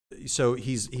so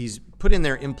he's put in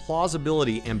there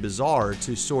implausibility and bizarre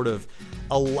to sort of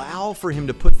allow for him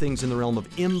to put things in the realm of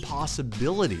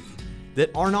impossibility that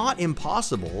are not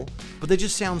impossible, but they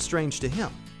just sound strange to him.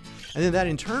 And then that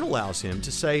in turn allows him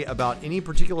to say about any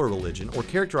particular religion or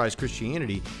characterize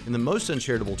Christianity in the most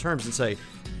uncharitable terms and say,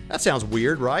 that sounds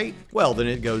weird, right? Well, then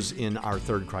it goes in our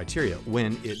third criteria.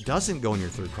 When it doesn't go in your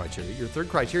third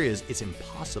criteria is it's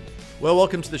impossible. Well,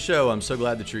 welcome to the show. I'm so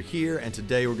glad that you're here. And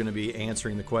today we're going to be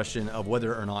answering the question of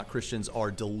whether or not Christians are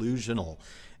delusional.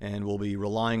 And we'll be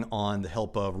relying on the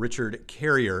help of Richard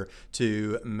Carrier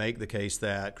to make the case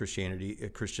that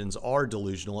Christians are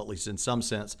delusional, at least in some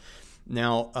sense.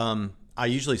 Now, I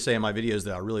usually say in my videos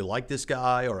that I really like this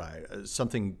guy or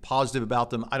something positive about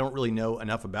them. I don't really know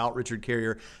enough about Richard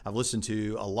Carrier. I've listened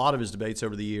to a lot of his debates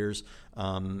over the years.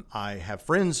 I have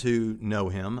friends who know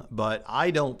him, but I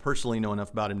don't personally know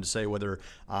enough about him to say whether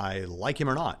I like him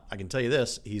or not. I can tell you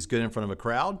this, he's good in front of a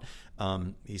crowd.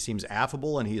 He seems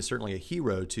affable, and he is certainly a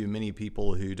hero to many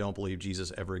people who don't believe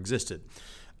Jesus ever existed.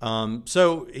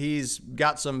 So he's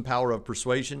got some power of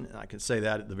persuasion, and I can say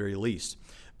that at the very least.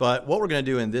 But what we're going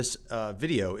to do in this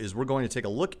video is we're going to take a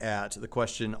look at the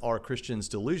question, are Christians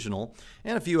delusional?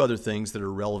 And a few other things that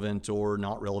are relevant or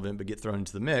not relevant but get thrown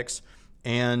into the mix.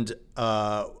 And this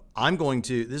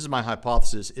is my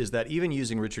hypothesis, is that even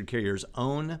using Richard Carrier's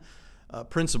own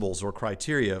principles or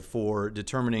criteria for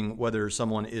determining whether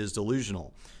someone is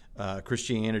delusional,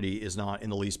 Christianity is not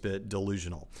in the least bit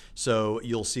delusional. So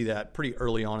you'll see that pretty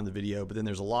early on in the video, but then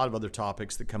there's a lot of other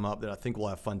topics that come up that I think we'll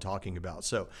have fun talking about.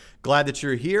 So glad that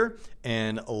you're here,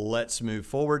 and let's move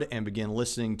forward and begin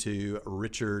listening to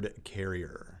Richard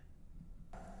Carrier.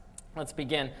 Let's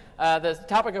begin. The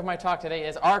topic of my talk today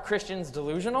is, are Christians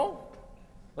delusional?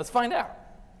 Let's find out.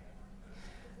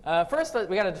 First,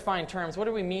 we got to define terms. What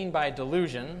do we mean by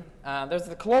delusion? There's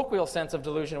the colloquial sense of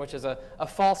delusion, which is a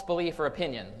false belief or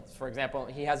opinion. For example,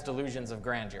 he has delusions of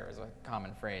grandeur is a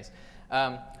common phrase.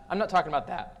 I'm not talking about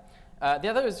that. The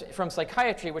other is from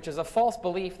psychiatry, which is a false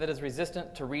belief that is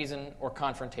resistant to reason or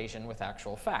confrontation with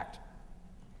actual fact.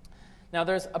 Now,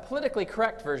 there's a politically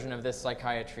correct version of this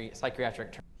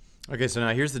psychiatric term. Okay, so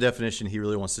now here's the definition he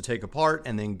really wants to take apart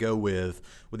and then go with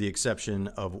the exception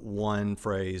of one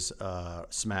phrase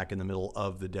smack in the middle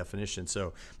of the definition.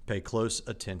 So pay close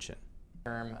attention.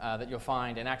 Term that you'll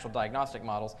find in actual diagnostic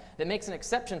models that makes an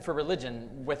exception for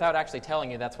religion without actually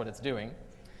telling you that's what it's doing.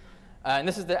 And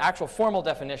this is the actual formal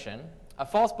definition: a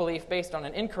false belief based on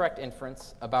an incorrect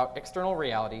inference about external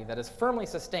reality that is firmly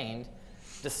sustained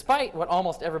despite what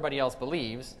almost everybody else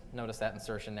believes. Notice that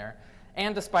insertion there.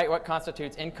 And despite what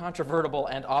constitutes incontrovertible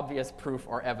and obvious proof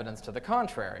or evidence to the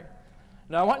contrary.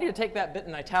 Now, I want you to take that bit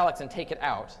in italics and take it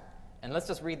out, and let's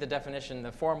just read the definition,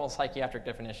 the formal psychiatric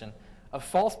definition: a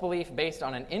false belief based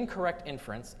on an incorrect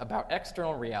inference about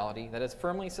external reality that is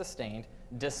firmly sustained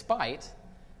despite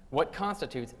what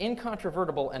constitutes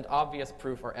incontrovertible and obvious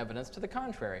proof or evidence to the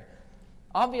contrary.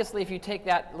 Obviously, if you take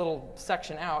that little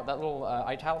section out, that little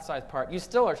italicized part, you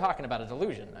still are talking about a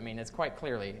delusion. I mean, it's quite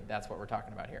clearly that's what we're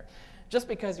talking about here. Just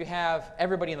because you have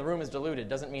everybody in the room is deluded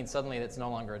doesn't mean suddenly it's no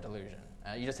longer a delusion.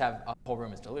 You just have a whole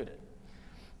room is deluded.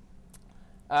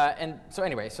 And so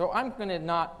anyway, so I'm going to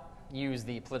not use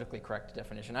the politically correct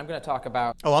definition. I'm going to talk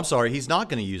about... Oh, I'm sorry. He's not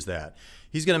going to use that.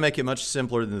 He's going to make it much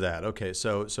simpler than that. Okay,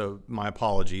 so my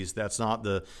apologies. That's not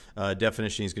the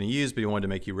definition he's going to use, but he wanted to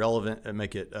make you relevant and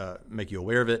make you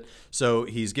aware of it. So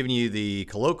he's giving you the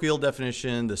colloquial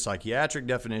definition, the psychiatric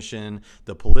definition,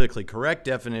 the politically correct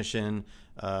definition.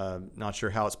 Not sure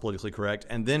how it's politically correct.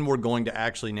 And then we're going to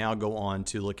actually now go on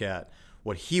to look at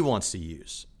what he wants to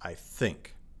use, I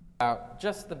think.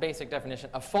 Just the basic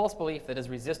definition: a false belief that is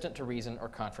resistant to reason or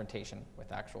confrontation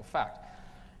with actual fact.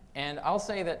 And I'll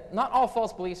say that not all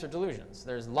false beliefs are delusions.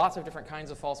 There's lots of different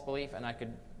kinds of false belief, and I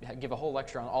could give a whole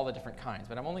lecture on all the different kinds,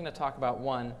 but I'm only going to talk about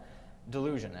one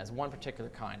delusion as one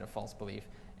particular kind of false belief.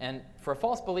 And for a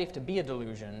false belief to be a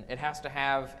delusion, it has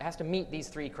to meet these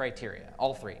three criteria,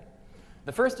 all three.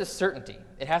 The first is certainty.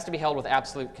 It has to be held with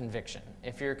absolute conviction.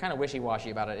 If you're kind of wishy-washy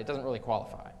about it, it doesn't really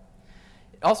qualify.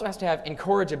 It also has to have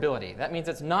incorrigibility. That means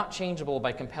it's not changeable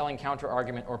by compelling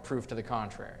counter-argument or proof to the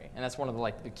contrary. And that's one of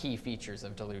the key features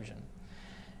of delusion.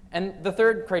 And the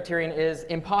third criterion is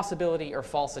impossibility or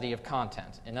falsity of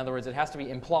content. In other words, it has to be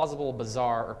implausible,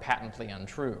 bizarre, or patently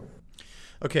untrue.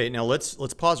 Okay, now let's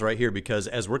pause right here, because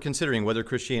as we're considering whether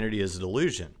Christianity is a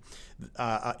delusion,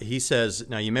 he says,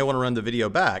 now you may want to run the video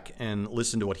back and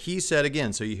listen to what he said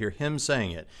again so you hear him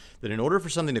saying it, that in order for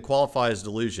something to qualify as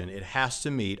delusion, it has to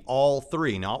meet all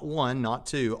three, not one, not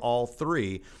two, all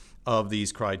three of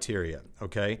these criteria,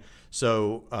 okay?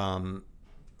 So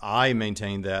I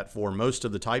maintain that for most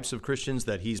of the types of Christians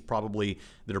that are probably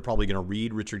going to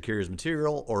read Richard Carrier's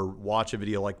material or watch a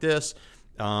video like this,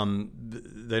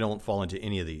 they don't fall into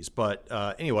any of these. But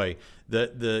anyway,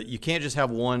 you can't just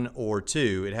have one or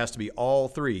two. It has to be all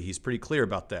three. He's pretty clear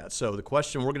about that. So the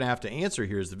question we're going to have to answer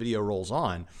here as the video rolls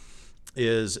on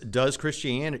is: does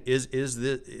Christianity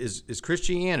is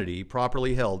Christianity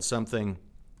properly held something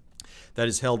that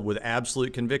is held with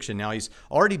absolute conviction? Now, he's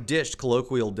already ditched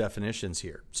colloquial definitions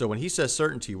here. So when he says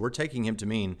certainty, we're taking him to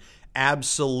mean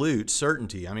absolute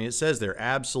certainty. I mean, it says there,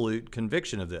 absolute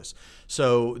conviction of this.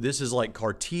 So this is like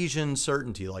Cartesian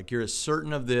certainty, like you're as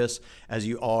certain of this as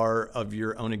you are of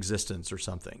your own existence or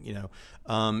something, you know.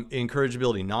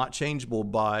 Incorrigibility, not changeable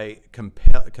by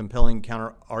compelling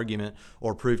counter argument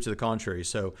or proof to the contrary.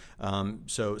 So,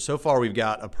 so far we've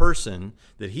got a person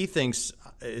that he thinks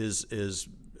is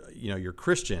you're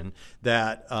Christian,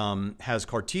 that has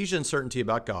Cartesian certainty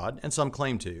about God, and some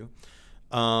claim to,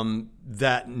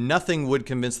 that nothing would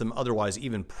convince them otherwise,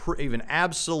 even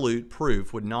absolute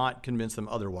proof would not convince them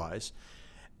otherwise.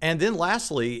 And then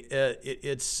lastly,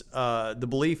 it's the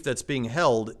belief that's being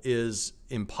held is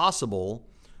impossible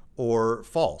or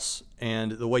false.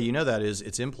 And the way you know that is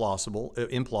it's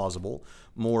implausible,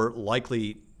 more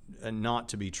likely not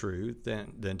to be true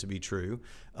than to be true.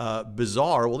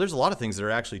 Bizarre, well, there's a lot of things that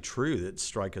are actually true that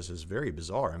strike us as very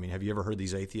bizarre. I mean, have you ever heard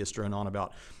these atheists drone on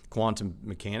about quantum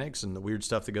mechanics and the weird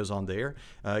stuff that goes on there?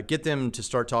 Get them to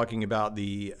start talking about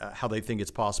how they think it's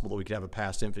possible that we could have a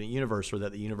past infinite universe, or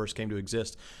that the universe came to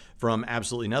exist from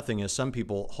absolutely nothing, as some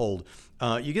people hold.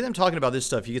 You get them talking about this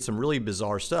stuff, you get some really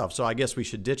bizarre stuff. So I guess we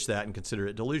should ditch that and consider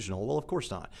it delusional. Well, of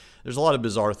course not. There's a lot of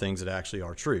bizarre things that actually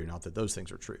are true, not that those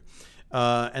things are true.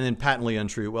 And then patently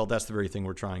untrue, well, that's the very thing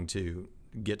we're trying to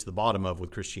get to the bottom of with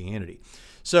Christianity.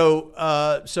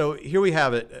 So, so here we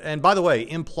have it. And by the way,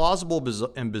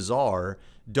 implausible and bizarre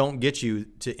don't get you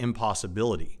to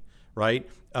impossibility, right?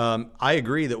 I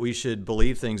agree that we should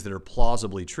believe things that are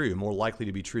plausibly true, more likely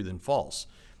to be true than false.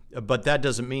 But that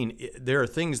doesn't mean there are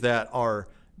things that are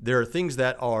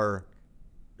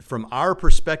from our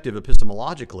perspective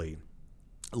epistemologically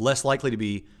less likely to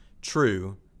be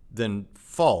true than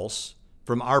false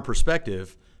from our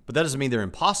perspective, but that doesn't mean they're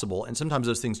impossible. And sometimes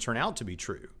those things turn out to be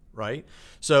true, right?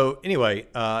 So anyway,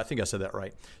 I think I said that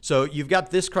right. So you've got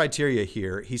this criteria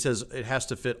here. He says it has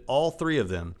to fit all three of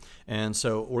them. And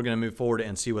so we're going to move forward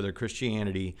and see whether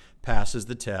Christianity passes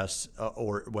the test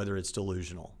or whether it's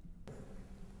delusional.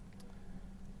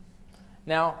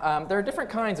 Now, there are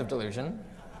different kinds of delusion.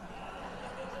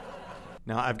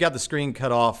 Now, I've got the screen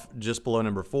cut off just below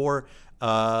number 4.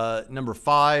 Number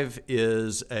 5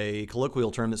 is a colloquial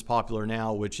term that's popular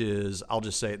now, which is, I'll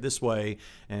just say it this way,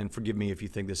 and forgive me if you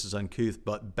think this is uncouth,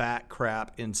 but bat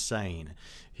crap insane.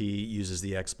 He uses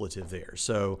the expletive there.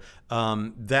 So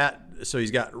so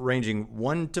he's got ranging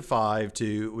 1 to 5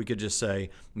 to, we could just say,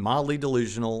 mildly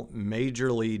delusional,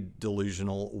 majorly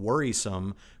delusional,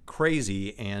 worrisome,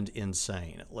 crazy, and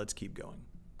insane. Let's keep going.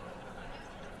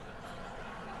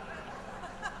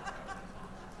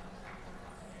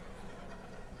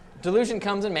 Delusion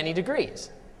comes in many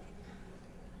degrees.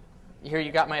 Here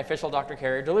you got my official Dr.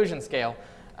 Carrier delusion scale.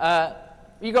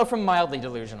 You go from mildly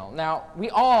delusional. Now, we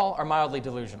all are mildly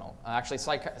delusional. Actually,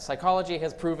 psychology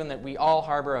has proven that we all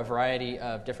harbor a variety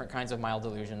of different kinds of mild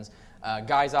delusions.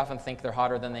 Guys often think they're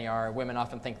hotter than they are. Women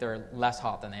often think they're less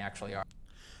hot than they actually are.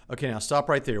 Okay, now stop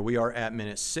right there. We are at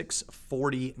minute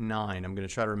 6:49. I'm going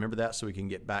to try to remember that so we can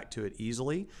get back to it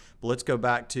easily. But let's go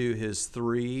back to his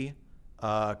 3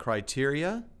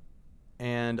 criteria.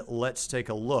 And let's take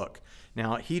a look.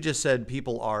 Now, he just said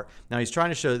people are, now he's trying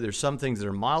to show that there's some things that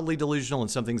are mildly delusional and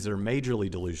some things that are majorly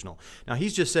delusional. Now,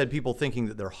 he's just said people thinking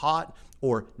that they're hot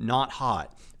or not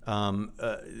hot.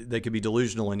 They could be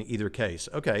delusional in either case.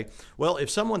 Okay, well,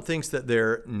 if someone thinks that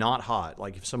they're not hot,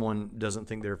 like if someone doesn't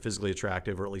think they're physically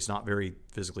attractive, or at least not very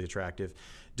physically attractive,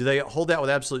 do they hold that with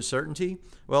absolute certainty?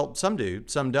 Well, some do,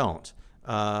 some don't.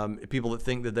 People that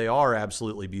think that they are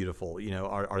absolutely beautiful, you know,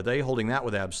 are they holding that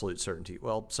with absolute certainty?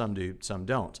 Well, some do, some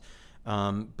don't.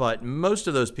 But most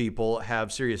of those people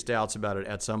have serious doubts about it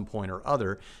at some point or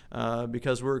other,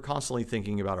 because we're constantly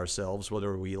thinking about ourselves,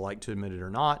 whether we like to admit it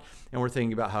or not, and we're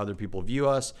thinking about how other people view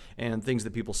us, and things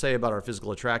that people say about our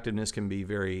physical attractiveness can be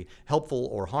very helpful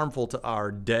or harmful to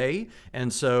our day.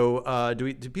 And so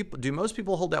do most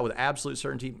people hold that with absolute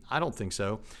certainty? I don't think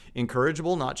so.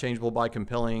 Incorrigible, not changeable by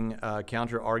compelling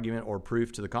counter argument or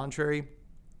proof to the contrary.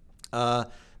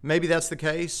 Maybe that's the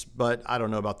case, but I don't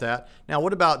know about that. Now,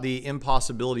 what about the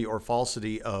impossibility or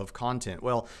falsity of content?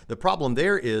 Well, the problem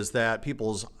there is that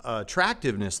people's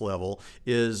attractiveness level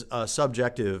is a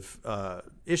subjective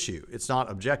issue. It's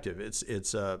not objective.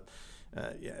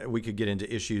 We could get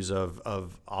into issues of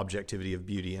objectivity of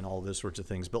beauty and all those sorts of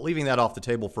things. But leaving that off the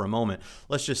table for a moment,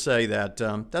 let's just say that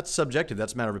that's subjective.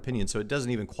 That's a matter of opinion. So it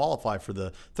doesn't even qualify for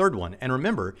the third one. And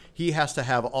remember, he has to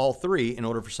have all three in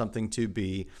order for something to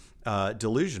be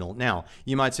delusional. Now,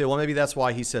 you might say, well, maybe that's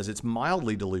why he says it's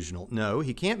mildly delusional. No,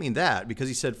 he can't mean that, because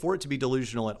he said for it to be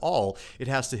delusional at all, it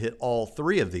has to hit all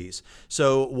three of these.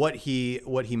 So what he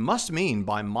must mean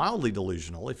by mildly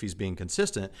delusional, if he's being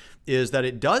consistent, is that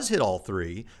it does hit all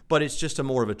three, but it's just a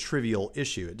more of a trivial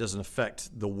issue. It doesn't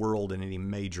affect the world in any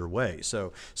major way.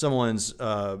 So someone's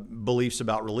beliefs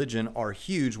about religion are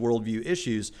huge worldview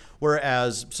issues,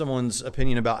 whereas someone's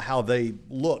opinion about how they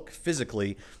look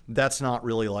physically, that's not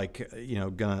really like,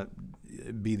 gonna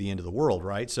be the end of the world,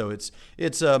 right? So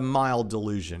it's a mild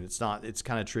delusion. It's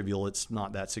kind of trivial. It's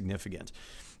not that significant.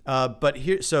 But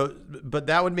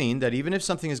that would mean that even if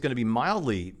something is going to be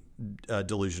mildly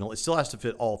delusional, it still has to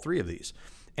fit all three of these.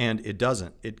 And it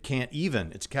doesn't. It can't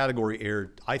even. It's category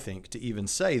error, I think, to even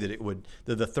say that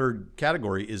that the third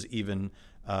category is even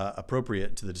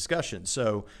appropriate to the discussion.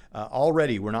 So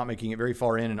already we're not making it very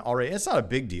far in, and already it's not a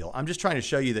big deal. I'm just trying to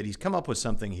show you that he's come up with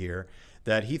something here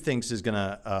that he thinks is going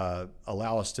to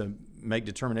allow us to make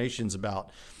determinations about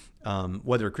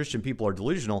whether Christian people are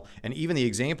delusional, and even the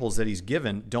examples that he's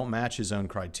given don't match his own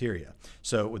criteria.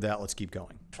 So with that, let's keep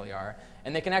going. Actually are.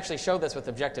 And they can actually show this with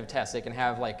objective tests. They can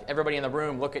have like everybody in the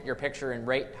room look at your picture and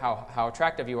rate how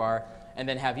attractive you are, and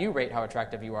then have you rate how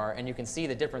attractive you are, and you can see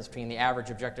the difference between the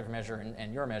average objective measure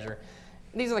and your measure.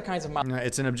 And these are the kinds of...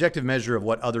 It's an objective measure of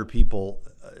what other people,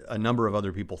 a number of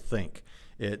other people think.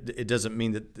 It doesn't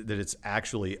mean that it's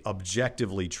actually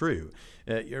objectively true.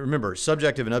 Remember,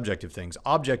 subjective and objective things.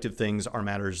 Objective things are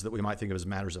matters that we might think of as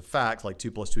matters of fact, like 2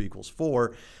 + 2 =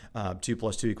 4. 2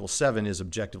 + 2 = 7 is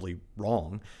objectively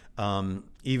wrong.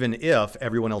 Even if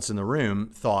everyone else in the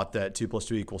room thought that 2 +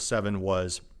 2 = 7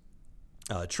 was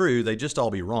true, they just all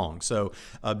be wrong. So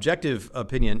objective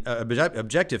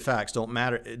facts don't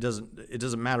matter. It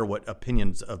doesn't matter what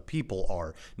opinions of people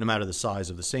are, no matter the size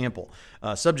of the sample.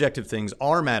 Subjective things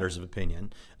are matters of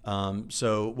opinion.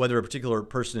 So whether a particular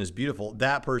person is beautiful,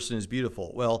 that person is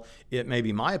beautiful. Well, it may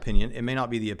be my opinion. It may not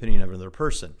be the opinion of another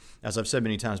person. As I've said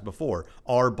many times before,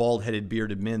 are bald-headed,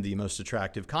 bearded men the most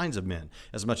attractive kinds of men?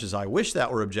 As much as I wish that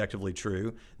were objectively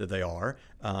true, that they are,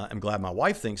 I'm glad my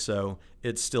wife thinks so,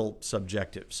 it's still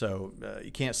subjective. So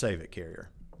you can't save it, Carrier.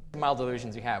 Mild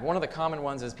delusions you have. One of the common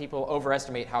ones is people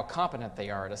overestimate how competent they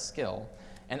are at a skill.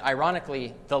 And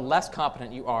ironically, the less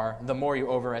competent you are, the more you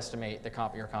overestimate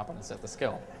your competence at the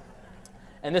skill.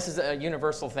 And this is a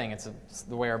universal thing. It's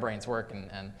the way our brains work.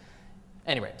 And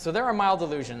anyway, so there are mild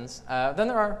delusions. Then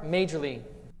there are majorly...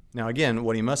 Now again,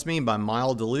 what he must mean by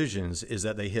mild delusions is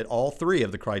that they hit all three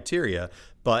of the criteria,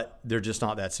 but they're just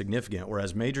not that significant,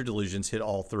 whereas major delusions hit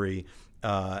all three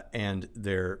and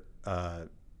they're...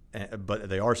 but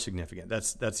they are significant.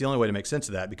 That's the only way to make sense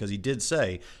of that, because he did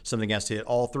say something has to hit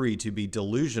all three to be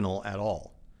delusional at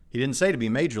all. He didn't say to be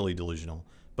majorly delusional,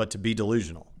 but to be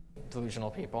delusional.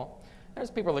 Delusional people. There's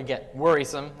people that get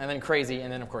worrisome and then crazy and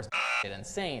then, of course, get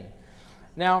insane.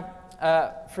 Now,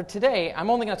 for today, I'm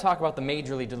only going to talk about the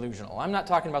majorly delusional. I'm not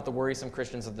talking about the worrisome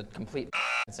Christians or the complete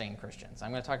insane Christians.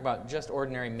 I'm going to talk about just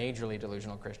ordinary majorly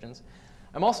delusional Christians.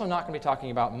 I'm also not going to be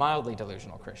talking about mildly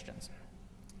delusional Christians.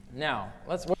 Now,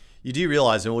 you do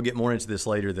realize, and we'll get more into this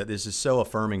later, that this is so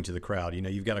affirming to the crowd. You know,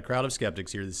 you've got a crowd of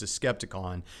skeptics here. This is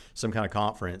Skepticon, some kind of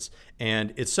conference,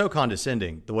 and it's so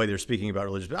condescending the way they're speaking about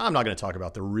religion. But I'm not going to talk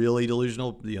about the really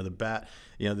delusional, the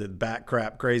bat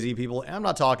crap crazy people. I'm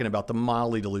not talking about the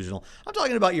mildly delusional. I'm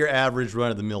talking about your average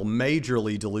run-of-the-mill,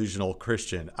 majorly delusional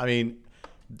Christian. I mean,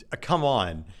 come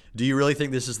on. Do you really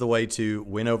think this is the way to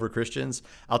win over Christians?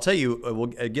 I'll tell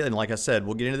you, again, like I said,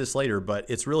 we'll get into this later, but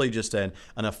it's really just an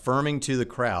affirming to the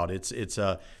crowd. It's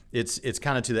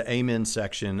kind of to the amen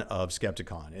section of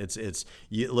Skepticon.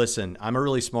 Listen, I'm a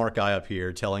really smart guy up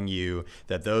here telling you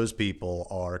that those people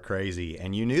are crazy,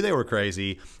 and you knew they were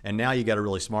crazy, and now you got a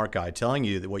really smart guy telling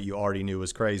you that what you already knew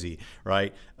was crazy,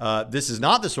 right? This is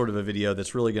not the sort of a video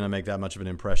that's really going to make that much of an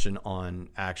impression on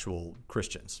actual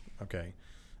Christians, okay?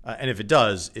 And if it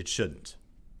does, it shouldn't.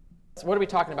 So what are we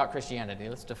talking about Christianity?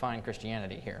 Let's define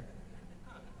Christianity here.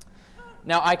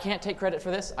 Now, I can't take credit for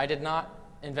this. I did not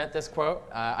invent this quote.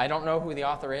 I don't know who the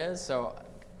author is, so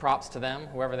props to them,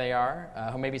 whoever they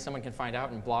are. Maybe someone can find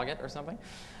out and blog it or something.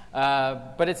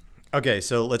 But it's... Okay,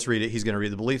 so let's read it. He's going to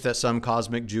read the belief that some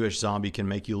cosmic Jewish zombie can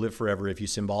make you live forever if you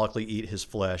symbolically eat his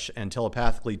flesh and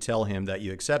telepathically tell him that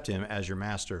you accept him as your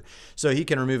master. So he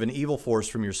can remove an evil force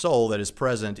from your soul that is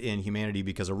present in humanity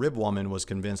because a rib woman was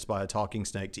convinced by a talking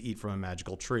snake to eat from a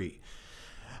magical tree.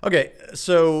 Okay,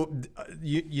 so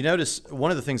you notice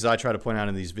one of the things that I try to point out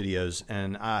in these videos,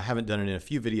 and I haven't done it in a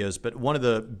few videos, but one of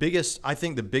the biggest, I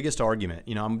think the biggest argument,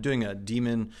 I'm doing a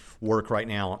demon work right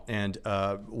now, and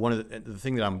one of the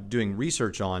thing that I'm doing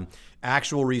research on,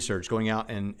 actual research, going out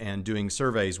and doing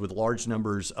surveys with large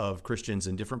numbers of Christians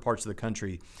in different parts of the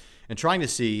country, and trying to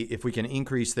see if we can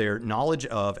increase their knowledge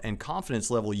of and confidence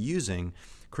level using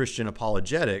Christian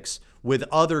apologetics with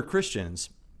other Christians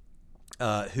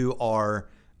who are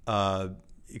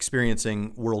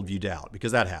experiencing worldview doubt,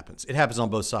 because that happens. It happens on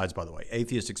both sides, by the way.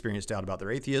 Atheists experience doubt about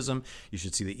their atheism. You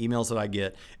should see the emails that I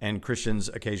get, and Christians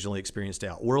occasionally experience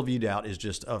doubt. Worldview doubt is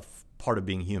just a part of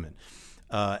being human,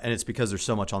 and it's because there's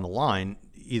so much on the line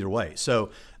either way. So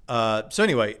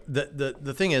anyway,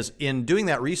 the thing is, in doing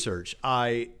that research,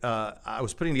 I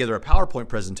was putting together a PowerPoint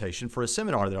presentation for a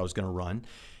seminar that I was going to run,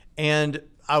 and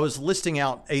I was listing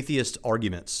out atheist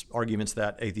arguments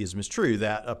that atheism is true,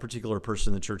 that a particular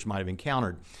person in the church might have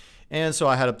encountered. And so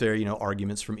I had up there,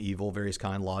 arguments from evil, various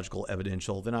kind, logical,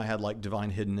 evidential. Then I had like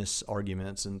divine hiddenness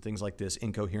arguments and things like this,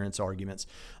 incoherence arguments,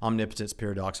 omnipotence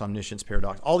paradox, omniscience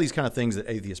paradox, all these kind of things that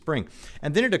atheists bring.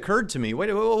 And then it occurred to me,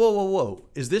 wait, whoa.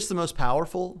 Is this the most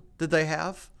powerful that they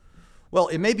have? Well,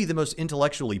 it may be the most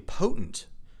intellectually potent,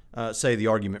 say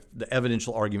the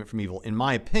evidential argument from evil, in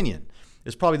my opinion.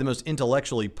 Is probably the most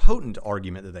intellectually potent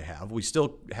argument that they have. We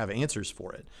still have answers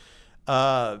for it.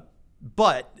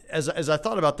 But as I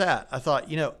thought about that, I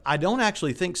thought, I don't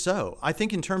actually think so. I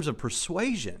think in terms of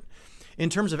persuasion, in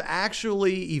terms of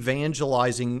actually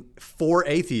evangelizing for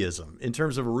atheism, in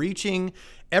terms of reaching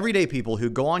everyday people who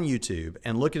go on YouTube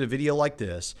and look at a video like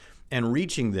this and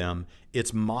reaching them,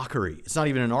 it's mockery. It's not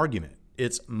even an argument.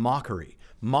 It's mockery.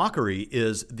 Mockery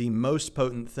is the most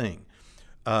potent thing.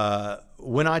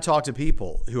 When I talk to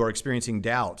people who are experiencing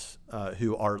doubt,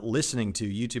 who are listening to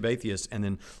YouTube atheists and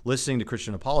then listening to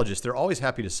Christian apologists, they're always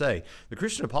happy to say the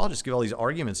Christian apologists give all these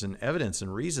arguments and evidence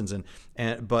and reasons,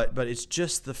 but it's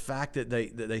just the fact that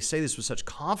they say this with such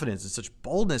confidence and such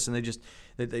boldness, and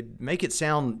they make it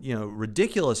sound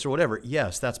ridiculous or whatever.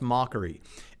 Yes, that's mockery.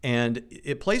 And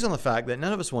it plays on the fact that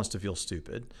none of us wants to feel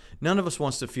stupid. None of us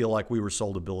wants to feel like we were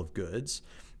sold a bill of goods.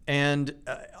 And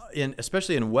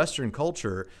especially in Western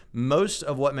culture, most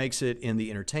of what makes it in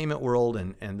the entertainment world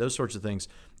and those sorts of things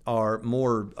are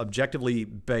more objectively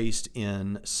based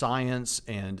in science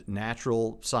and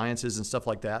natural sciences and stuff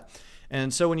like that.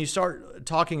 And so when you start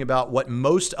talking about what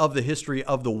most of the history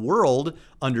of the world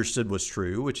understood was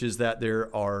true, which is that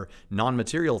there are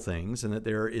non-material things and that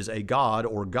there is a God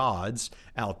or gods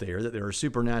out there, that there are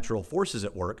supernatural forces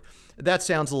at work, that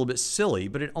sounds a little bit silly,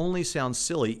 but it only sounds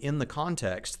silly in the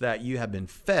context that you have been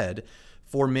fed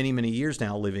for many, many years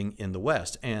now living in the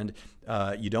West. And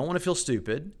you don't want to feel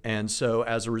stupid. And so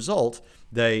as a result,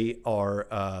 they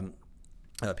are,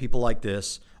 people like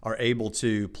this are able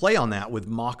to play on that with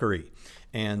mockery.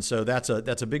 And so that's a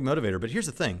big motivator. But here's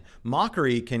the thing.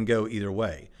 Mockery can go either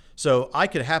way. So I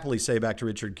could happily say back to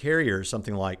Richard Carrier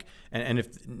something like, and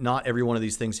if not every one of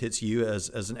these things hits you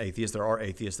as an atheist, there are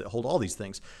atheists that hold all these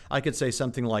things. I could say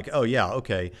something like, oh yeah,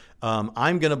 okay,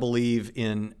 I'm going to believe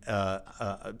in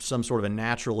some sort of a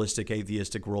naturalistic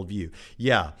atheistic worldview.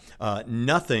 Yeah,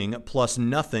 nothing plus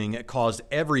nothing caused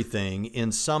everything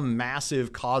in some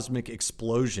massive cosmic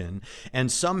explosion, and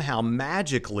somehow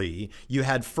magically you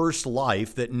had first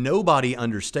life that nobody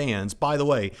understands. By the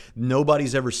way,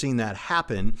 nobody's ever seen that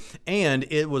happen. And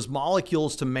it was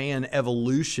molecules to man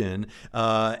evolution.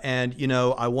 And,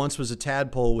 I once was a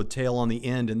tadpole with tail on the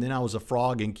end, and then I was a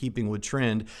frog in keeping with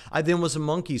trend. I then was a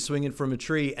monkey swinging from a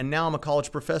tree, and now I'm a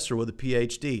college professor with a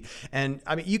PhD. And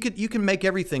I mean, you can make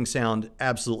everything sound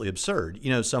absolutely absurd.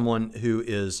 Someone who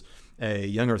is a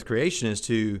young earth creationist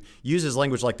who uses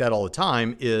language like that all the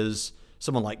time is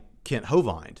someone like Kent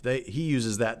Hovind. He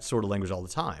uses that sort of language all the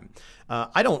time.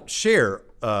 I don't share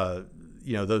a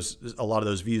lot of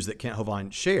those views that Kent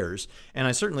Hovind shares, and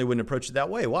I certainly wouldn't approach it that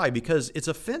way. Why? Because it's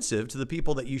offensive to the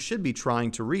people that you should be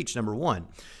trying to reach, number one.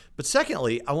 But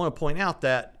secondly, I want to point out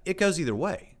that it goes either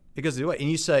way. It goes either way. And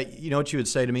you say, what you would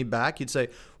say to me back? You'd say,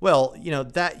 well,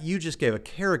 that you just gave a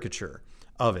caricature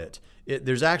of it.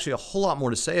 There's actually a whole lot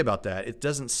more to say about that. It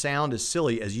doesn't sound as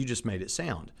silly as you just made it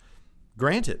sound.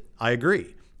 Granted, I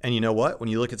agree. And you know what? When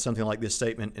you look at something like this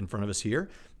statement in front of us here,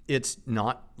 it's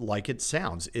not like it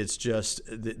sounds. It's just,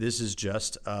 this is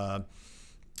just,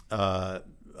 what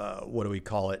do we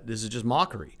call it? This is just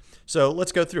mockery. So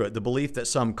let's go through it. The belief that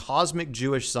some cosmic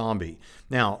Jewish zombie.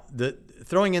 Now,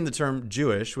 throwing in the term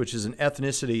Jewish, which is an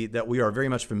ethnicity that we are very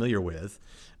much familiar with,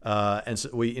 and so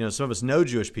some of us know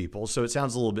Jewish people, so it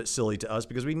sounds a little bit silly to us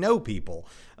because we know people.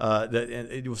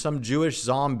 Some Jewish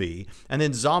zombie, and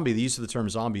then zombie. The use of the term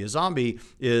zombie. A zombie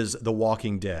is the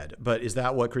Walking Dead, but is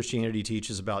that what Christianity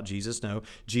teaches about Jesus? No,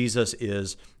 Jesus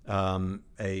is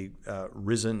a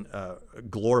risen,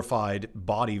 glorified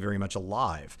body, very much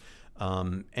alive.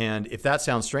 And if that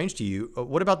sounds strange to you,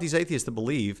 what about these atheists that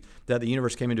believe that the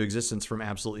universe came into existence from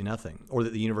absolutely nothing, or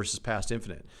that the universe is past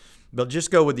infinite? But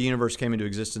just go with the universe came into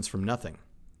existence from nothing.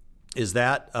 Is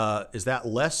that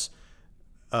less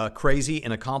crazy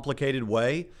in a complicated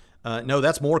way? No,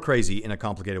 that's more crazy in a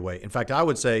complicated way. In fact, I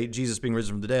would say Jesus being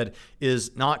risen from the dead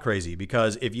is not crazy,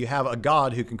 because if you have a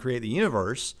God who can create the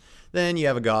universe, then you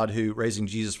have a God who raising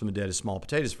Jesus from the dead is small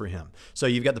potatoes for him. So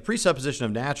you've got the presupposition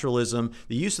of naturalism,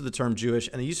 the use of the term Jewish,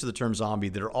 and the use of the term zombie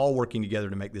that are all working together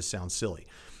to make this sound silly.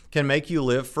 Can make you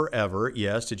live forever.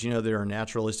 Yes. Did you know there are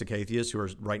naturalistic atheists who are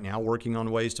right now working on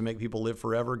ways to make people live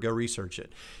forever? Go research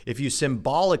it. If you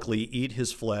symbolically eat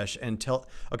his flesh and tell,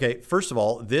 okay, first of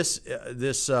all, this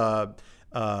is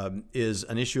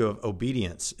an issue of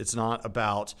obedience. It's not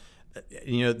about,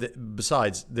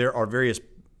 besides, there are various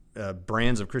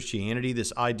brands of Christianity,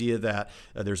 this idea that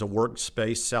there's a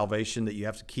works-based salvation, that you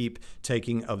have to keep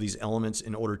taking of these elements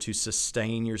in order to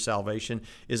sustain your salvation,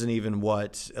 isn't even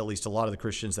what at least a lot of the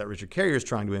Christians that Richard Carrier is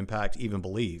trying to impact even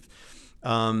believe.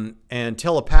 And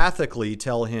telepathically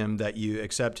tell him that you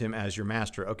accept him as your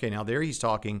master. Okay, now there he's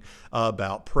talking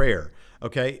about prayer.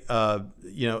 Okay,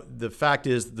 the fact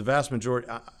is the vast majority,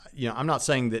 I'm not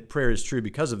saying that prayer is true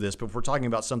because of this, but if we're talking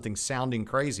about something sounding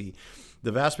crazy,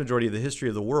 the vast majority of the history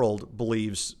of the world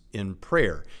believes in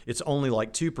prayer. It's only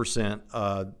like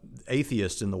 2%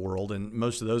 atheists in the world, and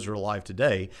most of those are alive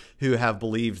today, who have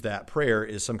believed that prayer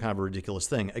is some kind of a ridiculous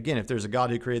thing. Again, if there's a God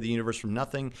who created the universe from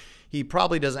nothing, he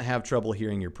probably doesn't have trouble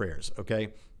hearing your prayers, okay?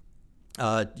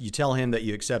 You tell him that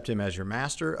you accept him as your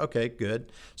master. Okay,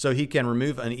 good. So he can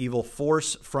remove an evil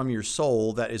force from your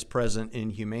soul that is present in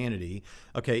humanity.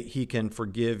 Okay, he can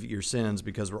forgive your sins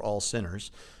because we're all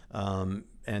sinners.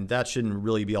 And that shouldn't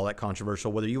really be all that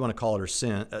controversial, whether you want to call it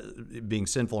or being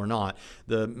sinful or not.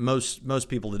 Most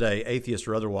people today, atheists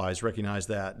or otherwise, recognize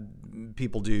that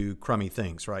people do crummy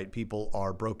things, right? People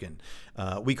are broken.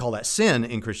 We call that sin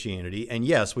in Christianity. And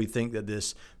yes, we think that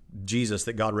this Jesus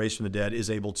that God raised from the dead is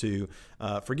able to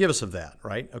forgive us of that,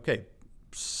 right? Okay,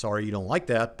 sorry you don't like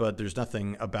that, but there's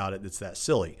nothing about it that's that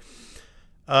silly.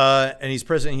 And he's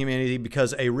present in humanity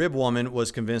because a rib woman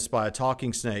was convinced by a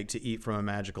talking snake to eat from a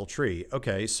magical tree.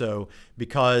 Okay, so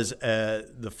because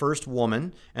the first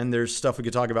woman, and there's stuff we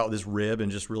could talk about with this rib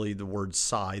and just really the word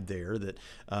side there, that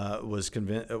was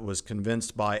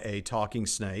convinced by a talking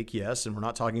snake, yes, and we're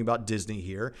not talking about Disney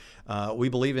here. We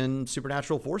believe in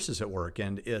supernatural forces at work,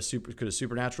 and could a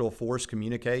supernatural force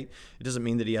communicate? It doesn't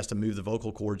mean that he has to move the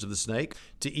vocal cords of the snake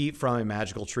to eat from a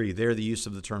magical tree. There, the use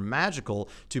of the term magical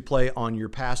to play on your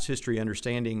past history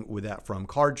understanding with that from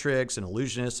card tricks and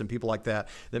illusionists and people like that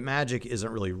magic isn't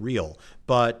really real.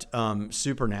 But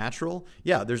supernatural,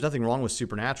 yeah, there's nothing wrong with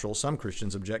supernatural. Some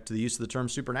Christians object to the use of the term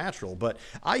supernatural, but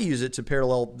I use it to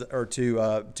parallel or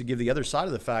to give the other side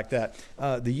of the fact that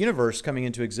the universe coming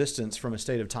into existence from a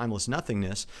state of timeless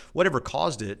nothingness, whatever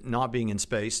caused it not being in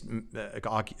space,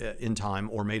 in time,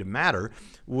 or made of matter,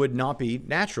 would not be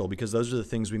natural, because those are the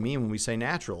things we mean when we say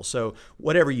natural. So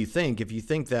whatever you think, if you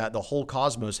think that the whole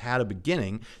cosmos had a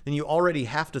beginning, then you already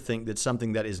have to think that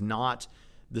something that is not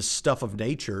the stuff of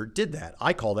nature did that.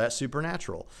 I call that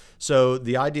supernatural. So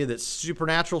the idea that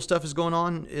supernatural stuff is going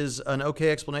on is an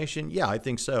okay explanation. Yeah, I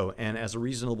think so. And as a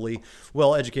reasonably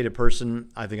well-educated person,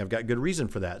 I think I've got good reason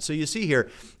for that. So you see here,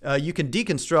 you can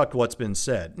deconstruct what's been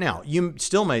said. Now, you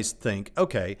still may think,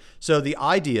 okay, so the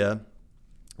idea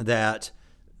that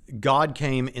God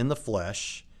came in the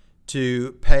flesh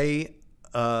to pay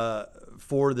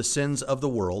for the sins of the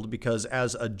world, because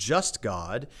as a just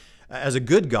God, as a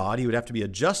good God, he would have to be a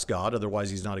just God, otherwise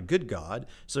he's not a good God.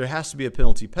 So there has to be a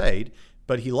penalty paid.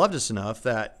 But he loved us enough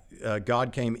that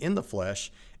God came in the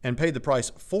flesh and paid the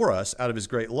price for us out of his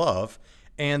great love,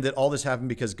 and that all this happened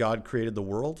because God created the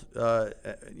world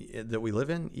that we live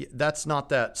in. That's not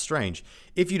that strange.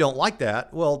 If you don't like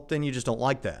that, well, then you just don't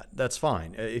like that. That's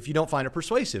fine. If you don't find it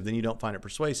persuasive, then you don't find it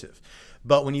persuasive.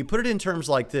 But when you put it in terms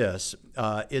like this,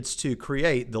 it's to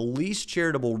create the least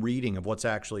charitable reading of what's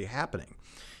actually happening.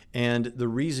 And the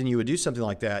reason you would do something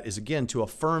like that is, again, to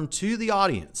affirm to the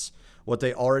audience what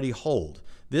they already hold.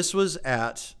 This was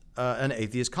at an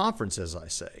atheist conference, as I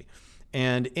say.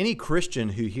 And any Christian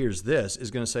who hears this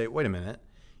is going to say, wait a minute,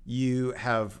 you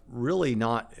have really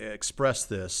not expressed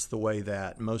this the way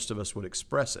that most of us would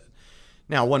express it.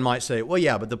 Now, one might say, well,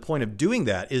 yeah, but the point of doing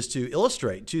that is to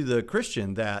illustrate to the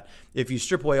Christian that if you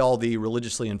strip away all the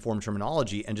religiously informed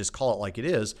terminology and just call it like it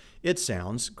is, it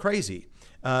sounds crazy.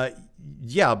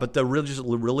 Yeah, but the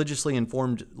religiously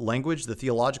informed language, the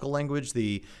theological language,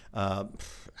 the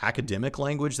academic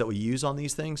language that we use on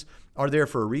these things are there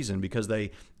for a reason, because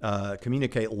they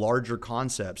communicate larger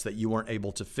concepts that you weren't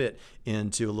able to fit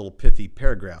into a little pithy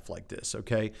paragraph like this,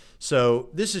 okay? So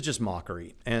this is just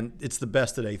mockery, and it's the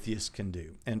best that atheists can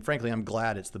do. And frankly, I'm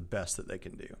glad it's the best that they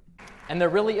can do. And there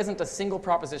really isn't a single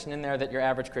proposition in there that your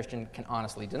average Christian can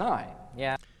honestly deny.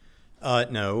 Yeah.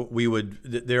 No,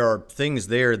 there are things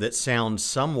there that sound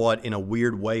somewhat in a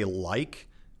weird way like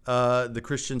the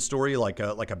Christian story, like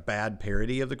a bad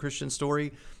parody of the Christian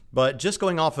story. But just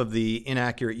going off of the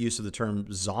inaccurate use of the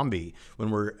term zombie,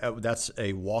 when that's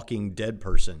a walking dead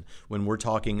person, when we're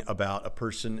talking about a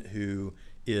person who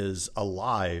is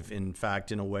alive, in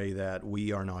fact, in a way that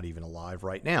we are not even alive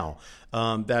right now,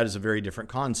 that is a very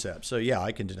different concept. So yeah,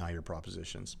 I can deny your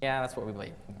propositions. Yeah, that's what we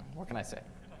believe. What can I say?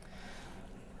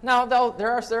 Now, though,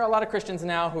 there are a lot of Christians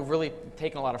now who've really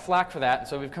taken a lot of flack for that, and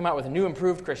so we've come out with a new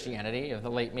improved Christianity of the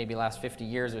maybe last 50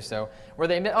 years or so, where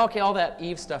they admit, okay, all that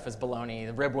Eve stuff is baloney,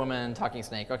 the rib woman, talking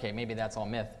snake, okay, maybe that's all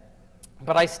myth.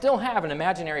 But I still have an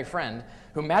imaginary friend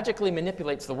who magically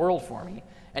manipulates the world for me,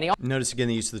 and he Notice again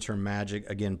the use of the term magic,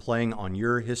 again playing on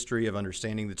your history of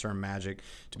understanding the term magic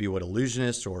to be what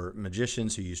illusionists or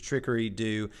magicians who use trickery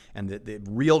do, and the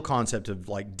real concept of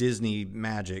like Disney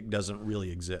magic doesn't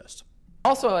really exist.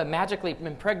 also magically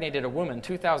impregnated a woman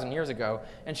 2,000 years ago,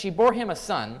 and she bore him a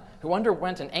son who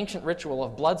underwent an ancient ritual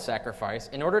of blood sacrifice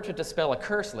in order to dispel a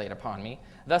curse laid upon me,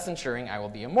 thus ensuring I will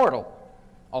be immortal,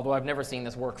 although I've never seen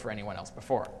this work for anyone else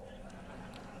before.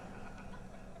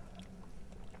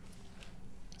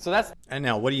 So that's... And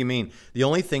now, what do you mean? The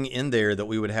only thing in there that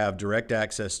we would have direct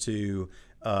access to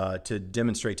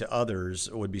demonstrate to others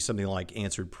would be something like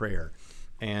answered prayer.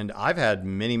 And I've had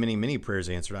many, many, many prayers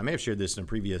answered. I may have shared this in a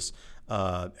previous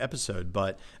episode,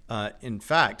 but in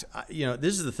fact,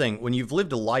 this is the thing. When you've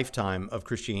lived a lifetime of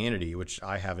Christianity, which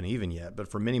I haven't even yet, but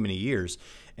for many, many years,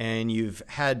 and you've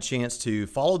had chance to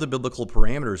follow the biblical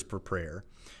parameters for prayer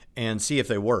and see if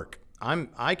they work,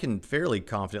 I can fairly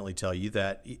confidently tell you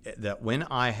that when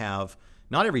I have,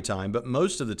 not every time, but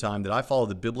most of the time that I follow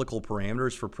the biblical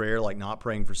parameters for prayer, like not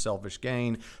praying for selfish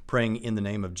gain, praying in the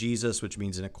name of Jesus, which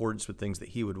means in accordance with things that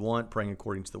he would want, praying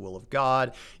according to the will of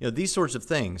God, these sorts of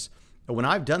things. When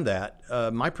I've done that,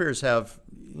 my prayers have,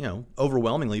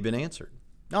 overwhelmingly been answered.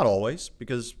 Not always,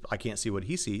 because I can't see what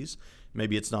he sees.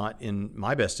 Maybe it's not in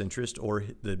my best interest or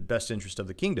the best interest of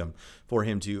the kingdom for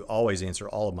him to always answer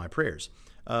all of my prayers.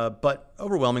 But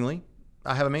overwhelmingly,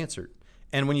 I have them answered.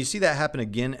 And when you see that happen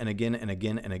again and again and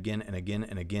again and again and again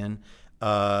and again,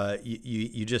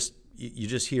 you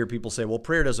just hear people say, well,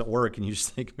 prayer doesn't work. And you just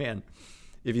think, man,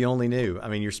 if you only knew. I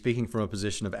mean, you're speaking from a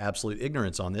position of absolute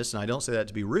ignorance on this. And I don't say that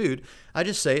to be rude. I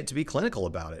just say it to be clinical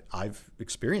about it. I've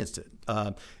experienced it.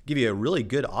 Give you a really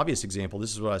good, obvious example.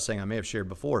 This is what I was saying I may have shared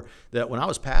before, that when I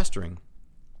was pastoring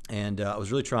and I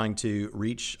was really trying to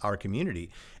reach our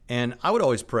community, and I would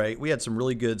always pray. We had some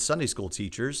really good Sunday school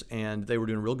teachers, and they were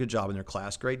doing a real good job in their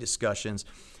class, great discussions.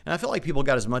 And I felt like people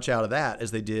got as much out of that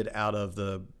as they did out of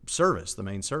the service, the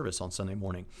main service on Sunday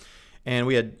morning. And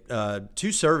we had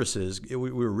 2 services. We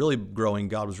were really growing.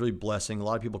 God was really blessing, a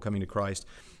lot of people coming to Christ.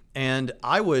 And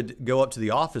I would go up to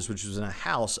the office, which was in a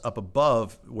house up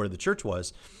above where the church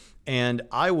was, and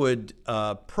I would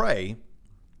pray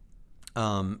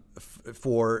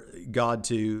for God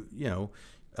to,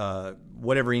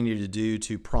 whatever he needed to do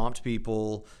to prompt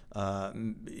people,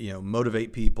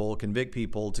 motivate people, convict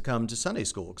people to come to Sunday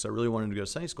school, because I really wanted to go to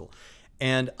Sunday school.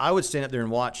 And I would stand up there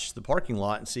and watch the parking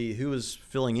lot and see who was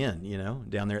filling in,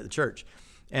 down there at the church.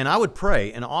 And I would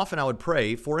pray, and often I would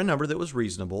pray for a number that was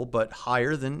reasonable, but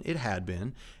higher than it had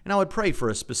been. And I would pray for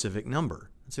a specific number.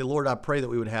 I'd say, Lord, I pray that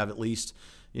we would have at least,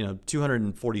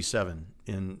 247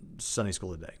 in Sunday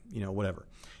school today, whatever.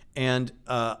 And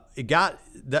it got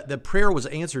that the prayer was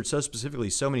answered so specifically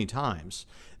so many times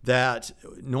that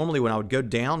normally when I would go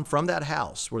down from that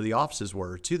house where the offices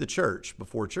were to the church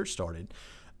before church started,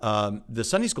 the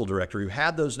Sunday school director who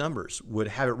had those numbers would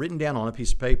have it written down on a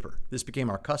piece of paper. This became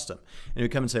our custom. And he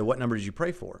would come and say, what number did you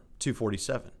pray for?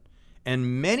 247.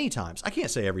 And many times, I can't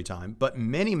say every time, but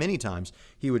many, many times,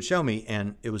 he would show me,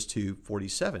 and it was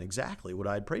 247, exactly what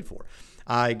I had prayed for.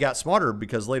 I got smarter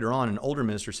because later on, an older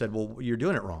minister said, well, you're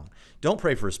doing it wrong. Don't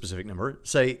pray for a specific number.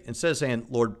 Say, instead of saying,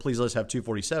 Lord, please let us have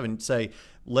 247, say,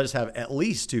 let us have at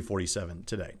least 247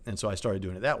 today. And so I started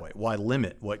doing it that way. Why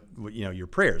limit what your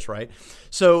prayers, right?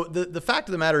 So the fact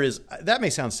of the matter is, that may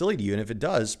sound silly to you, and if it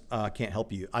does, can't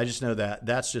help you. I just know that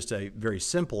that's just a very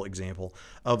simple example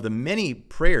of the many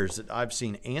prayers that I've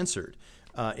seen answered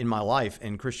in my life,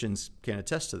 and Christians can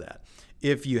attest to that.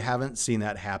 If you haven't seen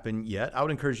that happen yet, I would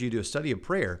encourage you to do a study of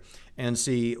prayer and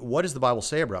see what does the Bible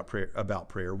say about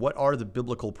prayer. What are the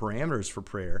biblical parameters for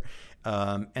prayer?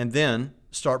 And then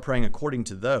start praying according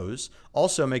to those.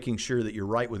 Also making sure that you're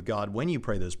right with God when you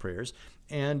pray those prayers,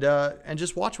 and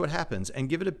just watch what happens and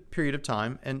give it a period of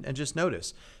time and just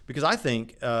notice. Because I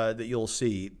think that you'll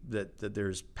see that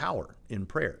there's power in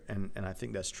prayer, and I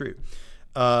think that's true.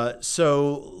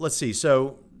 So let's see.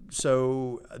 So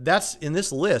that's in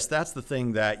this list. That's the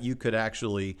thing that you could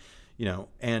actually,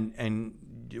 and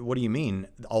what do you mean?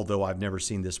 Although I've never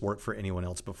seen this work for anyone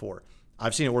else before.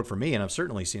 I've seen it work for me, and I've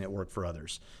certainly seen it work for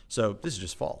others. So this is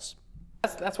just false.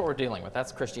 That's what we're dealing with.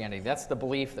 That's Christianity. That's the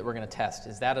belief that we're going to test.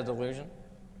 Is that a delusion?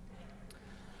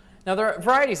 Now, there are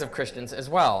varieties of Christians as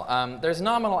well. There's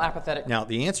nominal apathetic. Now,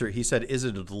 the answer, he said, is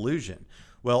it a delusion?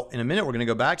 Well, in a minute, we're going to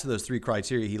go back to those three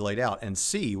criteria he laid out and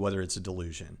see whether it's a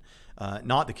delusion.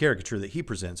 Not the caricature that he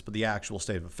presents, but the actual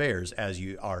state of affairs as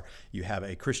you have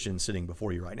a Christian sitting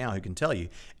before you right now who can tell you.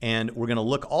 And we're going to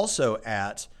look also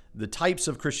at the types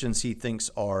of Christians he thinks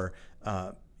are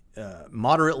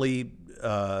moderately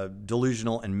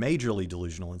delusional and majorly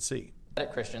delusional, and see.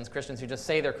 Christians who just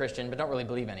say they're Christian but don't really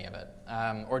believe any of it,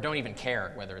 or don't even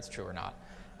care whether it's true or not.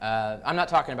 I'm not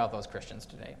talking about those Christians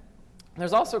today.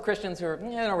 There's also Christians who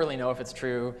don't really know if it's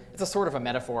true. It's a sort of a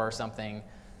metaphor or something.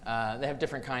 They have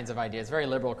different kinds of ideas. Very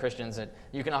liberal Christians that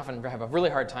you can often have a really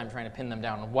hard time trying to pin them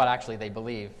down on what actually they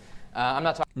believe. I'm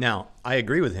not talking. Now, I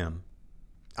agree with him.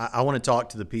 I want to talk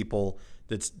to the people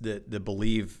that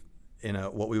believe in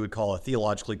what we would call a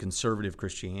theologically conservative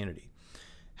Christianity.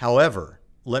 However,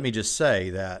 let me just say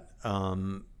that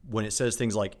when it says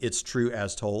things like "it's true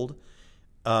as told,"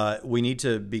 we need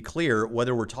to be clear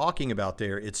whether we're talking about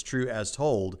there "it's true as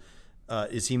told."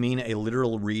 Does he mean a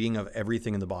literal reading of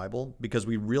everything in the Bible? Because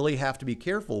we really have to be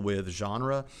careful with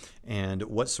genre and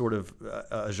what sort of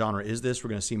genre is this. We're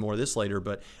going to see more of this later.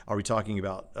 But are we talking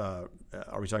about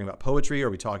poetry? Are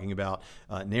we talking about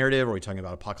narrative? Are we talking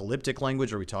about apocalyptic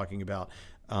language? Are we talking about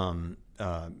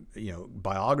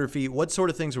biography? What sort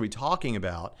of things are we talking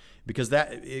about? Because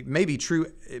it may be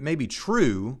true. It may be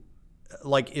true.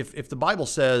 Like if the Bible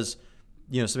says,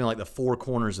 something like the four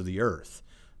corners of the earth,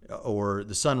 or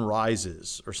the sun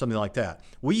rises, or something like that.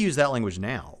 We use that language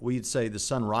now. We'd say the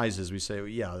sun rises. We say, well,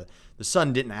 yeah, the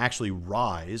sun didn't actually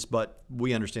rise, but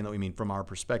we understand that we mean from our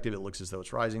perspective, it looks as though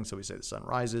it's rising. So we say the sun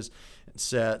rises and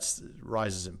sets,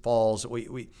 rises and falls.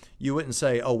 You wouldn't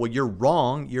say, oh, well, you're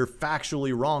wrong. You're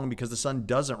factually wrong because the sun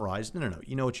doesn't rise. No.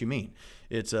 You know what you mean.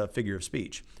 It's a figure of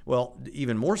speech. Well,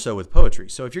 even more so with poetry.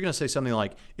 So if you're going to say something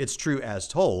like "it's true as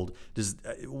told,"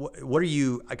 what are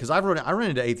you? Because I run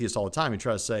into atheists all the time who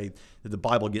try to say that the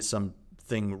Bible gets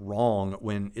something wrong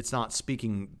when it's not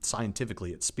speaking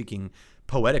scientifically; it's speaking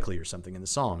poetically or something in the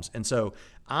Psalms. And so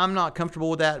I'm not comfortable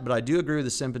with that, but I do agree with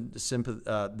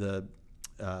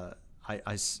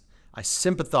I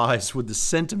sympathize with the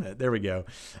sentiment, there we go,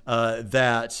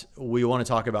 that we want to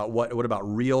talk about what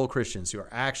about real Christians who are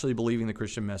actually believing the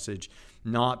Christian message,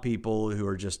 not people who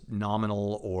are just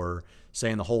nominal or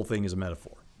saying the whole thing is a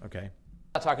metaphor, okay? I'm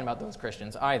not talking about those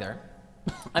Christians either.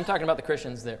 I'm talking about the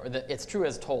Christians that it's true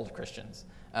as told Christians.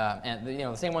 And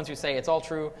the same ones who say it's all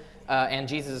true and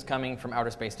Jesus is coming from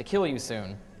outer space to kill you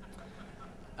soon.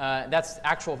 That's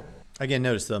actual. Again,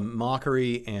 notice the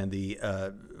mockery and the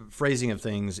phrasing of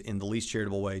things in the least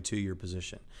charitable way to your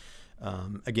position.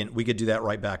 Again, we could do that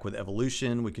right back with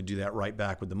evolution. We could do that right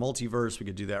back with the multiverse. We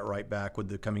could do that right back with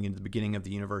the coming into the beginning of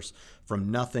the universe from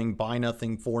nothing, by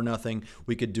nothing, for nothing.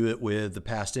 We could do it with the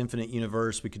past infinite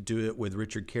universe. We could do it with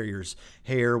Richard Carrier's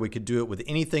hair. We could do it with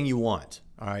anything you want.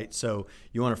 All right. So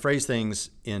you want to phrase things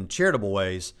in charitable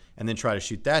ways and then try to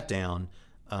shoot that down,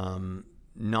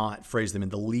 not phrase them in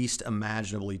the least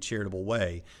imaginably charitable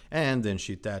way and then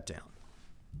shoot that down.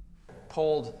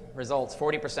 Polled results,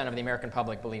 40% of the American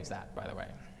public believes that, by the way.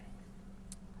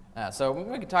 So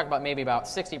we could talk about maybe about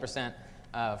 60%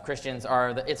 of Christians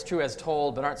are it's true as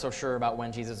told, but aren't so sure about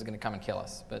when Jesus is going to come and kill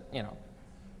us. But,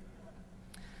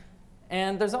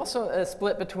 And there's also a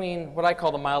split between what I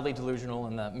call the mildly delusional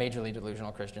and the majorly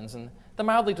delusional Christians. And the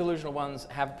mildly delusional ones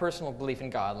have personal belief in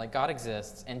God, like God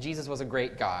exists and Jesus was a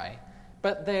great guy.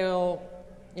 But they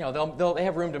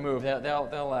have room to move.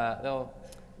 They'll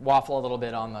waffle a little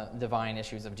bit on the divine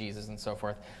issues of Jesus and so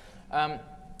forth.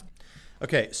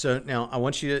 Okay, so now I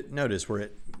want you to notice we're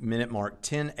at minute mark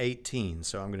 10:18.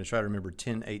 So I'm going to try to remember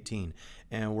 10:18,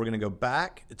 and we're going to go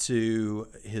back to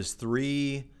his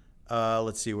three.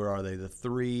 Let's see, where are they? The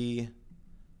three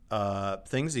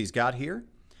things he's got here.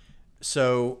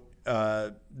 So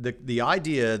the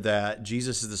idea that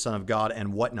Jesus is the Son of God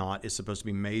and whatnot is supposed to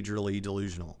be majorly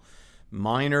delusional.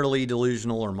 Minorly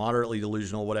delusional or moderately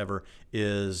delusional, whatever,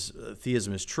 is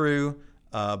theism is true,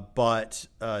 but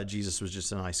Jesus was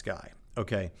just a nice guy.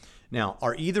 Okay, now,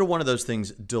 are either one of those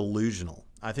things delusional?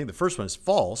 I think the first one is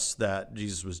false, that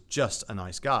Jesus was just a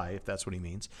nice guy, if that's what he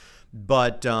means.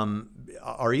 But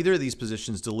are either of these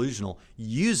positions delusional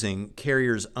using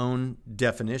Carrier's own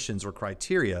definitions or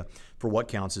criteria for what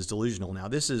counts as delusional? Now,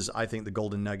 this is, I think, the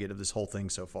golden nugget of this whole thing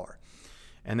so far.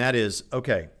 And that is,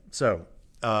 okay, so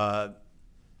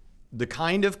the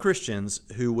kind of Christians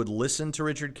who would listen to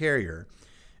Richard Carrier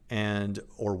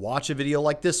or watch a video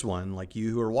like this one, like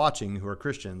you who are watching, who are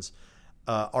Christians,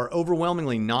 are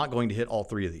overwhelmingly not going to hit all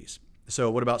three of these.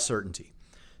 So what about certainty?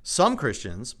 Some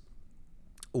Christians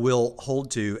will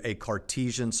hold to a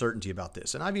Cartesian certainty about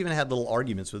this. And I've even had little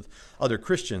arguments with other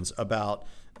Christians about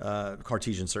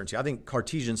Cartesian certainty. I think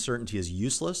Cartesian certainty is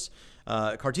useless.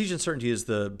 Cartesian certainty is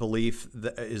the belief,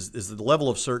 that is the level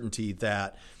of certainty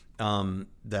that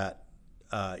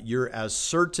you're as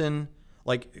certain,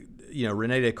 like,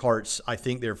 Rene Descartes, I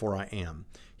think, therefore I am.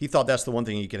 He thought that's the one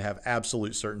thing he could have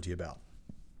absolute certainty about.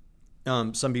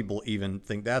 Some people even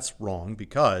think that's wrong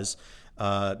because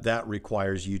that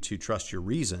requires you to trust your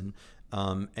reason.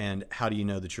 And how do you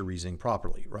know that you're reasoning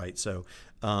properly, right? So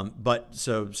some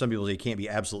people say you can't be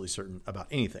absolutely certain about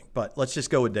anything. But let's just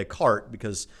go with Descartes,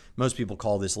 because most people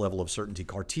call this level of certainty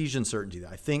Cartesian certainty.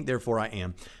 I think, therefore I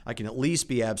am. I can at least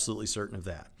be absolutely certain of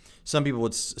that. Some people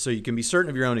would, so you can be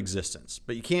certain of your own existence,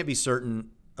 but you can't be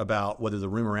certain about whether the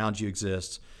room around you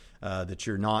exists, that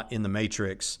you're not in the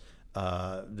Matrix,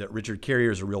 that Richard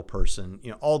Carrier is a real person,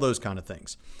 all those kind of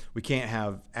things. We can't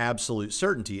have absolute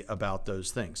certainty about those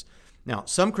things. Now,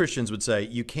 some Christians would say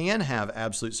you can have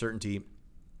absolute certainty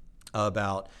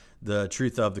about the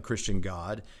truth of the Christian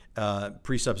God.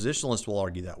 Presuppositionalists will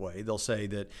argue that way. They'll say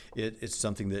that it's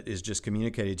something that is just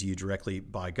communicated to you directly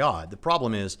by God. The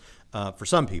problem is, for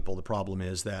some people, the problem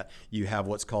is that you have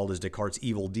what's called as Descartes'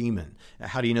 evil demon.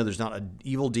 How do you know there's not an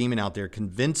evil demon out there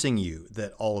convincing you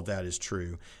that all of that is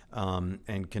true,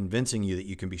 and convincing you that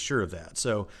you can be sure of that?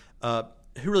 So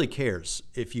who really cares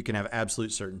if you can have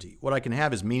absolute certainty? What I can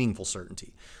have is meaningful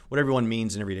certainty. What everyone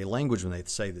means in everyday language when they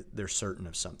say that they're certain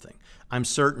of something. I'm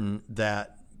certain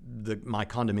that my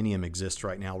condominium exists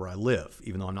right now where I live,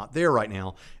 even though I'm not there right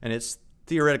now, and it's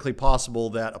theoretically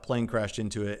possible that a plane crashed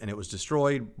into it and it was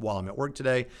destroyed while I'm at work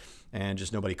today, and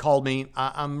just nobody called me.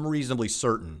 I'm reasonably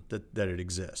certain that it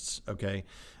exists, okay?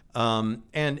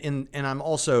 And I'm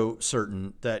also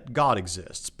certain that God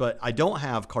exists, but I don't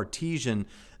have Cartesian.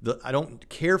 I don't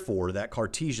care for that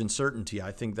Cartesian certainty.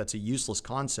 I think that's a useless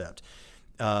concept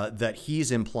that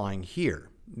he's implying here,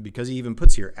 because he even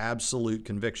puts here absolute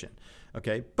conviction.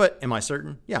 Okay, but am I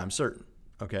certain? Yeah, I'm certain.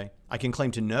 Okay, I can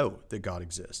claim to know that God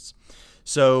exists.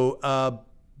 So,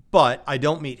 but I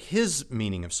don't meet his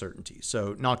meaning of certainty.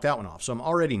 So knock that one off. So I'm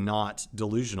already not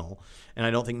delusional, and I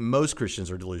don't think most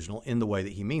Christians are delusional in the way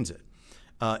that he means it.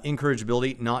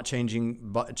 Incorrigibility, not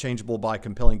changeable by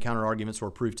compelling counterarguments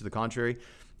or proof to the contrary.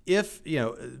 If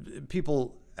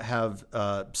people have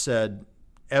said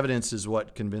evidence is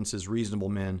what convinces reasonable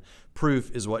men,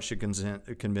 proof is what should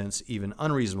convince even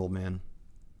unreasonable men.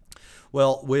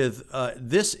 Well, with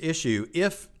this issue,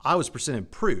 if I was presented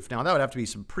proof, now that would have to be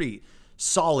some pretty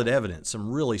solid evidence,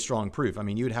 some really strong proof. I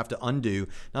mean, you would have to undo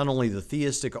not only the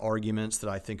theistic arguments that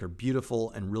I think are beautiful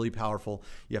and really powerful,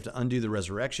 you have to undo the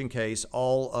resurrection case,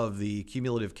 all of the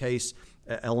cumulative case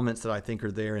elements that I think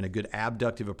are there in a good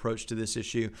abductive approach to this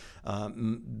issue.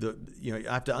 You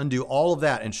have to undo all of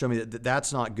that and show me that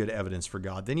that's not good evidence for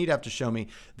God. Then you'd have to show me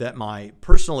that my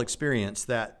personal experience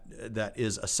that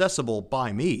is accessible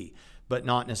by me, but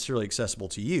not necessarily accessible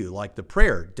to you, like the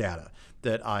prayer data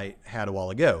that I had a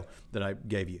while ago that I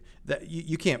gave you. That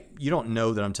you don't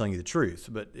know that I'm telling you the truth,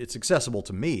 but it's accessible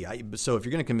to me. So if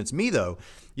you're going to convince me, though,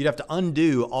 you'd have to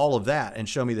undo all of that and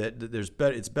show me that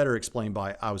it's better explained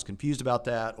by I was confused about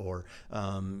that, or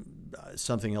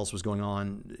something else was going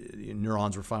on,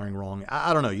 neurons were firing wrong.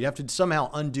 I don't know. You'd have to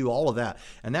somehow undo all of that,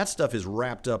 and that stuff is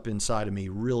wrapped up inside of me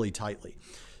really tightly.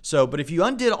 So, but if you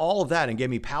undid all of that and gave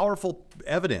me powerful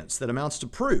evidence that amounts to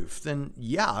proof, then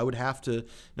yeah, I would have to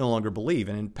no longer believe.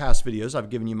 And in past videos, I've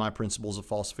given you my principles of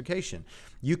falsification.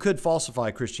 You could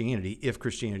falsify Christianity if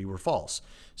Christianity were false.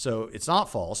 So it's not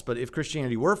false, but if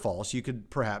Christianity were false, you could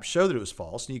perhaps show that it was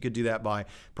false. And you could do that by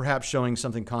perhaps showing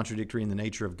something contradictory in the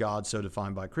nature of God so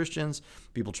defined by Christians.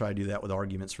 People try to do that with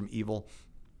arguments from evil.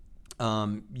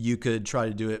 You could try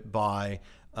to do it by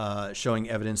showing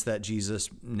evidence that Jesus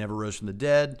never rose from the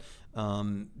dead.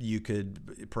 You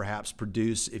could perhaps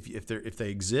produce, if they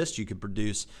exist, you could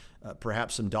produce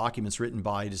perhaps some documents written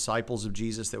by disciples of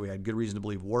Jesus that we had good reason to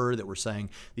believe that were saying,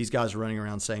 these guys are running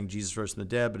around saying Jesus rose from the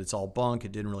dead, but it's all bunk.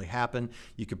 It didn't really happen.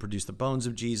 You could produce the bones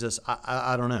of Jesus.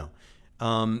 I don't know.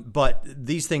 But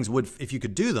these things would, if you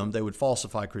could do them, they would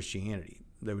falsify Christianity.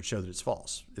 They would show that it's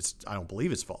false. I don't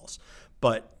believe it's false.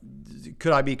 But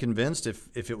could I be convinced if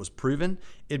it was proven?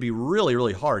 It'd be really,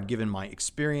 really hard given my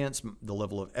experience, the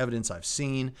level of evidence I've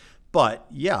seen. But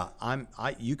yeah,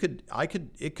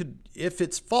 if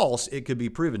it's false, it could be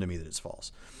proven to me that it's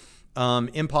false.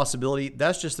 Impossibility,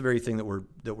 that's just the very thing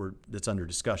that's under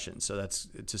discussion. So that's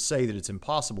to say that it's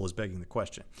impossible is begging the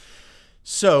question.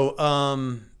 So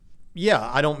yeah,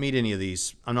 I don't meet any of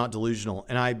these. I'm not delusional.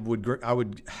 And I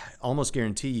would almost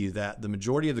guarantee you that the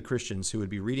majority of the Christians who would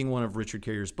be reading one of Richard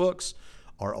Carrier's books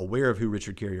are aware of who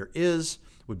Richard Carrier is,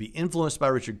 would be influenced by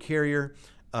Richard Carrier,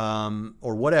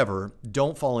 or whatever,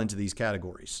 don't fall into these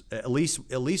categories. At least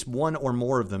one or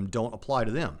more of them don't apply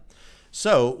to them.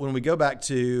 So when we go back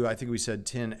to, I think we said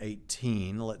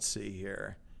 10:18, let's see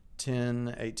here,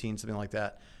 10:18, something like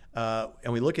that,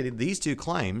 and we look at these two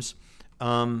claims,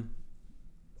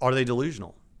 are they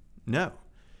delusional? No.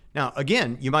 Now,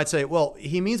 again, you might say, well,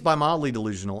 he means by mildly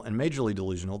delusional and majorly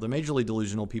delusional. The majorly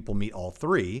delusional people meet all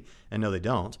three, and no, they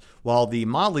don't, while the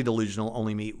mildly delusional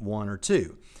only meet one or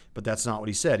two. But that's not what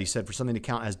he said. He said for something to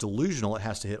count as delusional, it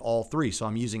has to hit all three. So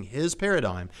I'm using his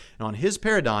paradigm. And on his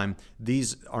paradigm,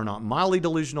 these are not mildly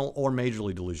delusional or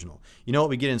majorly delusional. You know what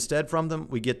we get instead from them?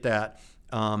 We get that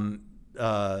on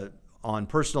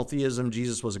personal theism,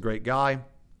 Jesus was a great guy.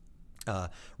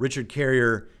 Richard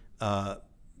Carrier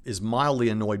is mildly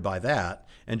annoyed by that,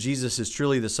 and Jesus is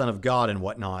truly the Son of God and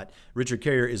whatnot. Richard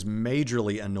Carrier is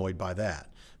majorly annoyed by that.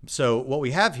 So what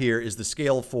we have here is the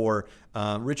scale for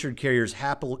Richard Carrier's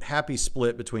happy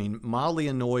split between mildly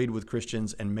annoyed with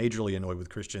Christians and majorly annoyed with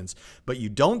Christians, but you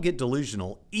don't get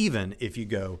delusional even if you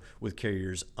go with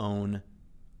Carrier's own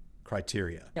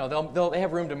criteria. You know, they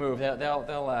have room to move.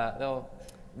 They'll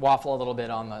waffle a little bit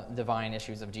on the divine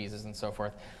issues of Jesus and so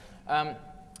forth.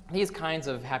 These kinds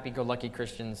of happy-go-lucky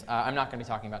Christians, I'm not going to be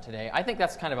talking about today. I think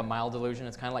that's kind of a mild delusion.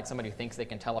 It's kind of like somebody who thinks they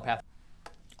can telepathically.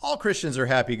 All Christians are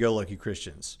happy-go-lucky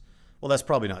Christians. Well, that's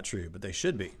probably not true, but they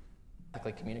should be.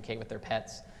 Communicate with their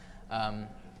pets.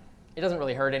 It doesn't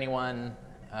really hurt anyone.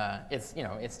 It's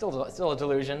still a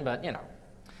delusion, but you know.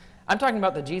 I'm talking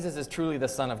about that Jesus is truly the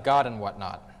Son of God and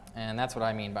whatnot, and that's what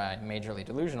I mean by majorly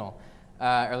delusional. Or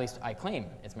at least I claim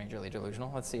it's majorly delusional.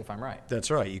 Let's see if I'm right.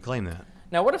 That's right. You claim that.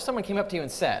 Now, what if someone came up to you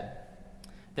and said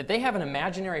that they have an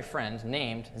imaginary friend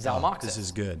named Zalmoxis, this is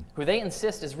good, who they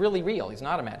insist is really real? He's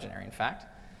not imaginary, in fact.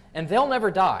 And they'll never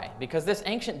die because this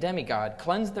ancient demigod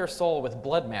cleansed their soul with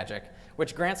blood magic,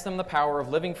 which grants them the power of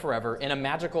living forever in a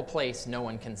magical place no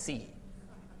one can see.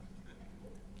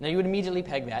 Now, you would immediately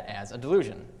peg that as a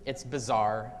delusion. It's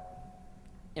bizarre,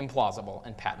 implausible,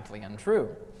 and patently untrue.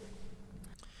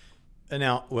 And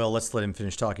now, well, let's let him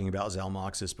finish talking about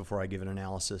Zalmoxis before I give an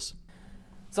analysis.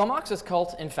 Zalmoxis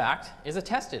cult, in fact, is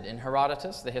attested in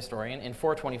Herodotus, the historian, in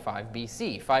 425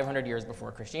 BC, 500 years before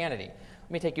Christianity.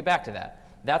 Let me take you back to that.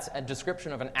 That's a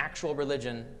description of an actual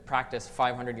religion practiced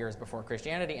 500 years before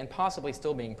Christianity and possibly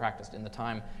still being practiced in the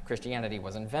time Christianity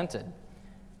was invented.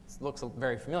 This looks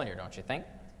very familiar, don't you think?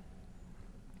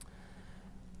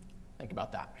 Think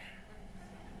about that.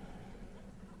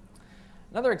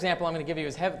 Another example I'm going to give you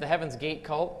is the Heaven's Gate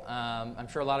cult. I'm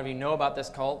sure a lot of you know about this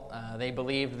cult. They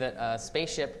believed that a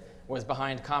spaceship was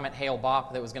behind Comet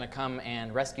Hale-Bopp that was going to come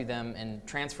and rescue them and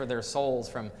transfer their souls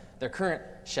from their current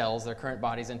shells, their current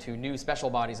bodies, into new special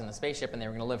bodies in the spaceship, and they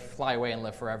were going to fly away and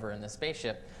live forever in this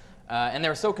spaceship. And they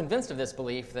were so convinced of this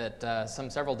belief that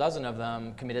several dozen of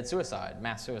them committed suicide,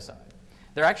 mass suicide.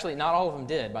 They're actually, not all of them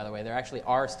did, by the way. There actually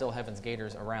are still Heaven's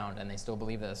Gators around, and they still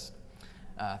believe this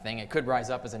thing. It could rise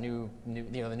up as the new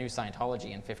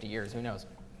Scientology in 50 years. Who knows?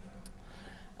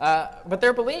 But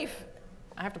their belief,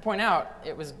 I have to point out,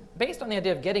 it was based on the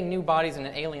idea of getting new bodies in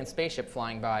an alien spaceship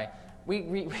flying by.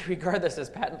 We regard this as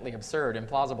patently absurd,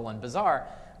 implausible, and bizarre,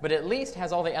 but at least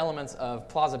has all the elements of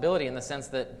plausibility in the sense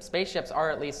that spaceships are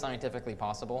at least scientifically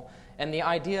possible. And the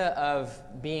idea of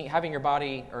having your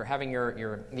body or having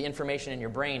the information in your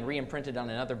brain re-imprinted on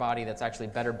another body that's actually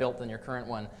better built than your current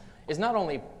one is not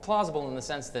only plausible in the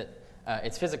sense that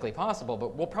it's physically possible,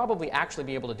 but we'll probably actually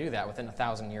be able to do that within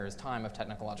 1,000 years' time of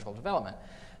technological development.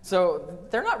 So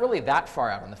they're not really that far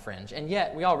out on the fringe, and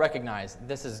yet we all recognize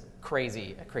this is a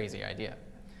crazy idea.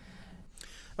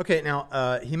 Okay,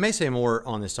 now he may say more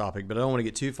on this topic, but I don't want to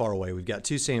get too far away. We've got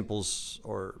two samples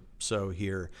or so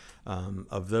here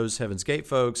of those Heaven's Gate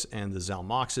folks and the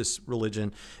Zalmoxis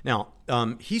religion. Now,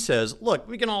 he says, look,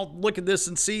 we can all look at this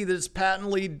and see that it's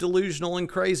patently delusional and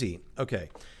crazy. Okay,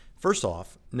 first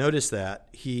off, notice that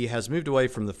he has moved away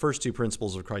from the first two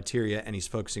principles of criteria, and he's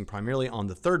focusing primarily on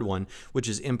the third one, which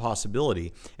is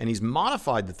impossibility. And he's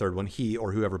modified the third one, he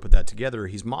or whoever put that together,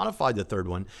 he's modified the third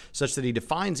one such that he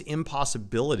defines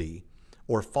impossibility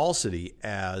or falsity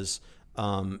as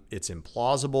it's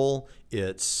implausible,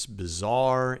 it's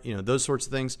bizarre, those sorts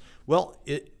of things. Well,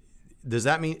 does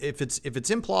that mean if it's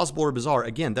implausible or bizarre,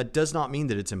 again, that does not mean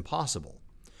that it's impossible.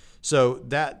 So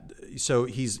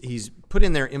he's put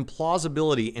in there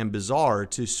implausibility and bizarre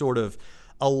to sort of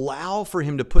allow for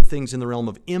him to put things in the realm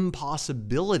of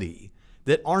impossibility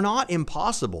that are not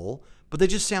impossible, but they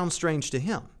just sound strange to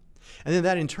him. And then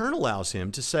that in turn allows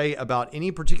him to say about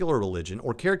any particular religion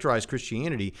or characterize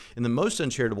Christianity in the most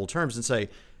uncharitable terms and say,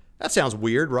 that sounds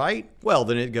weird, right? Well,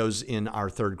 then it goes in our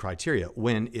third criteria.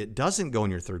 When it doesn't go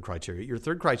in your third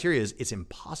criteria is it's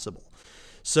impossible.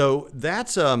 So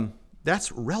that's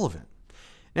relevant.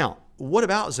 Now, what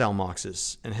about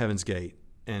Zalmoxis and Heaven's Gate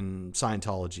and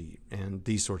Scientology and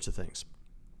these sorts of things?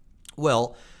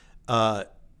 Well,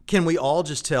 can we all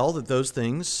just tell that those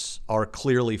things are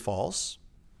clearly false?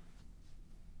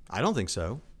 I don't think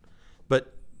so.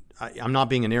 But I'm not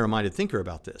being a narrow-minded thinker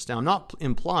about this. Now, I'm not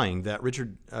implying that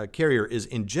Richard Carrier is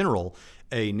in general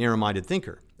a narrow-minded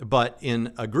thinker. But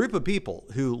in a group of people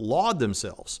who laud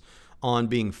themselves on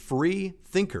being free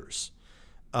thinkers,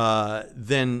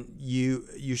 then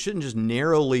you shouldn't just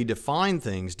narrowly define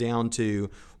things down to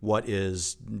what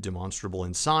is demonstrable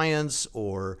in science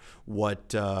or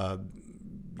what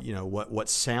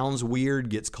sounds weird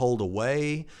gets culled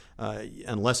away,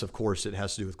 unless of course it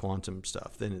has to do with quantum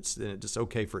stuff. Then it's just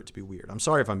okay for it to be weird. I'm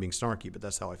sorry if I'm being snarky, but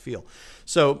that's how I feel.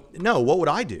 So no, what would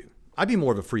I do? I'd be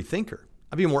more of a free thinker.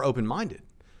 I'd be more open-minded.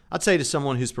 I'd say to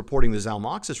someone who's purporting the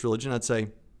Zalmoxis religion, I'd say,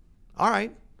 all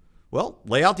right, well,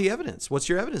 lay out the evidence. What's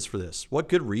your evidence for this? What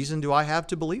good reason do I have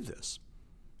to believe this?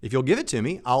 If you'll give it to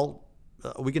me,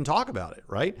 we can talk about it,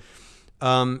 right?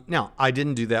 Now, I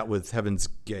didn't do that with Heaven's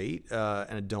Gate,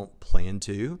 and I don't plan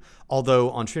to.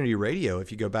 Although on Trinity Radio,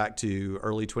 if you go back to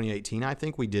early 2018, I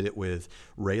think we did it with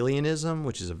Raelianism,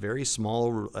 which is a very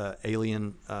small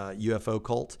alien UFO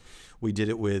cult. We did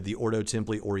it with the Ordo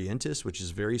Templi Orientis, which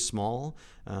is very small.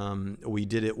 We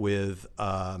did it with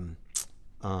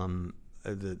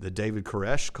the David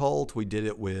Koresh cult. We did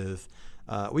it with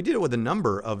a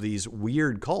number of these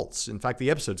weird cults. In fact, the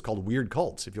episode's called Weird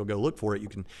Cults. If you'll go look for it, you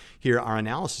can hear our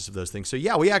analysis of those things. So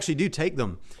yeah, we actually do take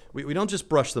them. We don't just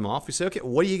brush them off. We say, okay,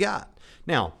 what do you got?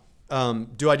 Now,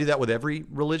 do I do that with every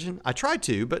religion? I try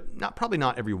to, but probably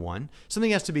not every one.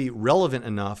 Something has to be relevant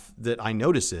enough that I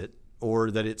notice it or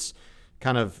that it's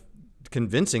kind of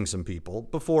convincing some people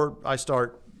before I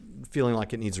start feeling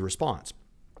like it needs a response.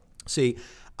 See,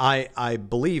 I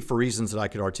believe, for reasons that I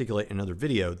could articulate in another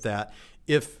video, that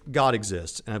if God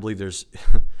exists, and I believe there's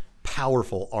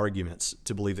powerful arguments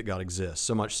to believe that God exists,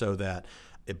 so much so that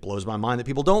it blows my mind that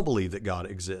people don't believe that God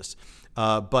exists.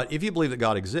 But if you believe that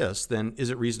God exists, then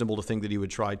is it reasonable to think that he would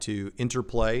try to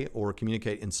interplay or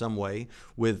communicate in some way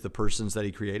with the persons that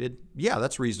he created? Yeah,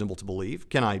 that's reasonable to believe.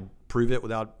 Can I prove it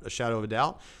without a shadow of a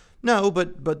doubt? No,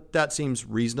 but that seems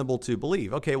reasonable to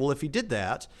believe. Okay, well, if he did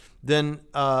that, then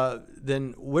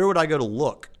where would I go to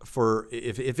look for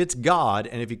if it's God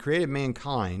and if he created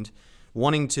mankind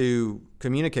wanting to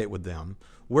communicate with them?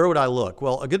 Where would I look?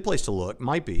 Well, a good place to look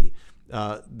might be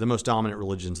the most dominant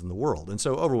religions in the world. And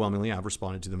so overwhelmingly, I've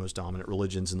responded to the most dominant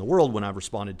religions in the world when I've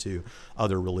responded to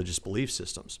other religious belief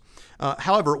systems.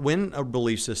 However, when a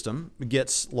belief system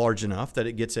gets large enough that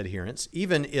it gets adherents,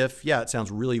 even if, it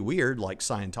sounds really weird like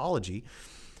Scientology,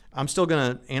 I'm still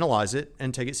going to analyze it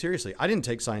and take it seriously. I didn't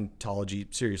take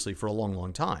Scientology seriously for a long,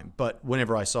 long time, but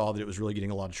whenever I saw that it was really getting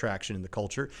a lot of traction in the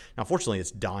culture, now fortunately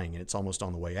it's dying and it's almost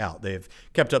on the way out. They've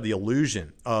kept up the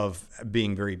illusion of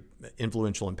being very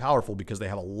influential and powerful because they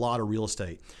have a lot of real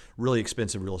estate, really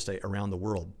expensive real estate around the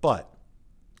world. But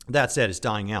That said, it's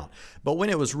dying out. But when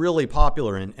it was really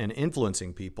popular and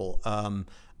influencing people,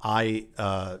 I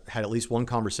had at least one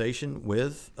conversation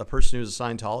with a person who was a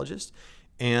Scientologist,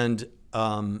 and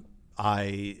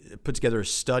I put together a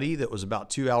study that was about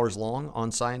 2 hours long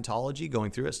on Scientology,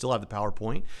 going through it. Still have the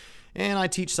PowerPoint. And I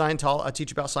teach about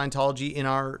Scientology in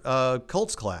our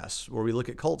cults class, where we look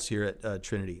at cults here at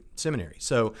Trinity Seminary.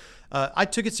 So I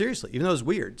took it seriously, even though it was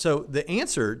weird. So the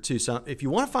answer to if you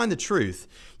want to find the truth,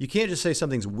 you can't just say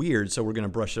something's weird, so we're going to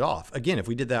brush it off. Again, if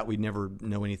we did that, we'd never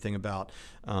know anything about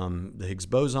the Higgs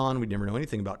boson. We'd never know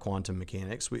anything about quantum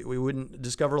mechanics. We wouldn't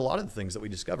discover a lot of the things that we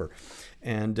discover.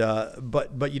 And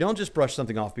but you don't just brush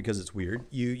something off because it's weird.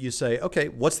 You say, okay,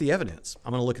 what's the evidence?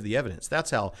 I'm going to look at the evidence.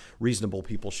 That's how reasonable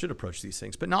people should approach these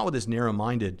things, but not with this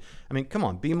narrow-minded. I mean, come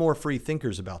on, be more free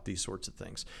thinkers about these sorts of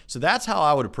things. So that's how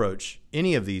I would approach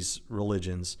any of these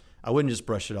religions. I wouldn't just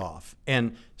brush it off.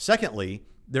 And secondly,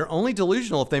 they're only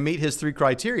delusional if they meet his 3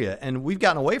 criteria. And we've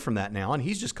gotten away from that now. And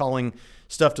he's just calling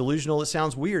stuff delusional that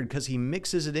sounds weird because he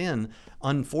mixes it in,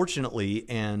 unfortunately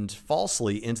and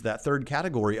falsely, into that 3rd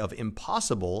category of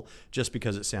impossible just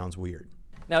because it sounds weird.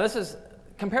 Now,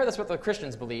 compare this with what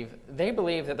Christians believe. They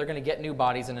believe that they're going to get new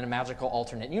bodies in a magical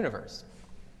alternate universe.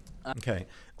 Okay.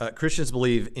 Christians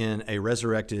believe in a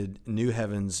resurrected new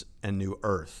heavens and new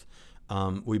earth.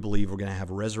 We believe we're going to have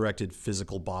resurrected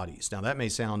physical bodies. Now, that may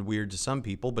sound weird to some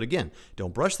people, but again,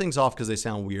 don't brush things off because they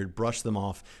sound weird. Brush them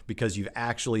off because you've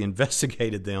actually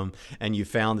investigated them and you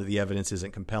found that the evidence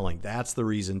isn't compelling. That's the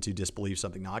reason to disbelieve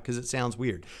something, not because it sounds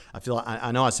weird.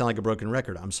 I know I sound like a broken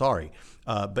record. I'm sorry.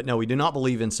 But no, we do not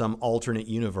believe in some alternate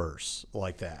universe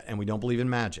like that, and we don't believe in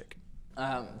magic.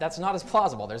 That's not as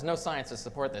plausible. There's no science to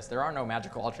support this. There are no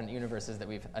magical alternate universes that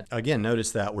we've... Again,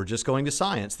 notice that we're just going to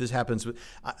science. This happens with...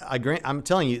 I'm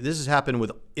telling you, this has happened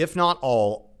with, if not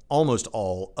all, almost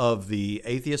all of the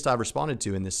atheists I've responded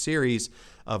to in this series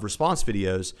of response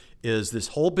videos, is this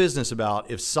whole business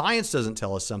about if science doesn't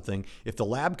tell us something, if the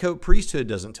lab coat priesthood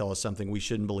doesn't tell us something, we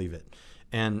shouldn't believe it.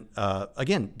 And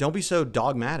again, don't be so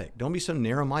dogmatic. Don't be so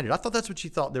narrow-minded. I thought that's what you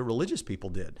thought that religious people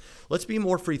did. Let's be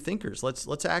more free thinkers.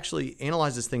 Let's actually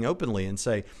analyze this thing openly and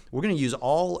say we're going to use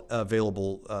all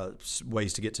available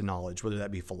ways to get to knowledge, whether that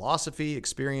be philosophy,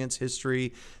 experience,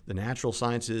 history, the natural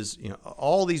sciences.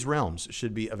 All these realms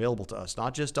should be available to us,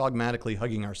 not just dogmatically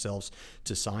hugging ourselves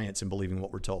to science and believing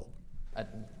what we're told.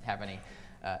 Have any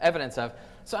evidence of.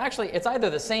 So actually, it's either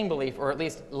the same belief or at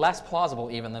least less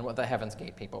plausible even than what the Heaven's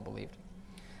Gate people believed.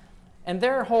 And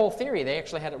their whole theory, they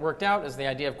actually had it worked out, is the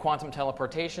idea of quantum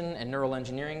teleportation and neural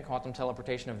engineering, quantum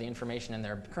teleportation of the information in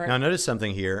their current... Now, notice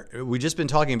something here. We've just been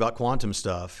talking about quantum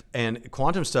stuff, and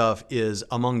quantum stuff is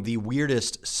among the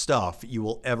weirdest stuff you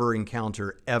will ever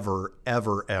encounter, ever,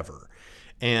 ever, ever.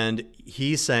 And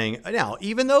he's saying, now,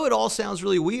 even though it all sounds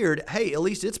really weird, hey, at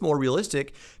least it's more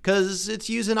realistic because it's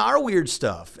using our weird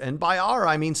stuff. And by our,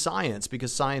 I mean science,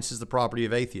 because science is the property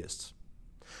of atheists.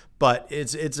 But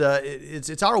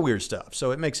it's our weird stuff, so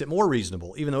it makes it more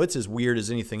reasonable, even though it's as weird as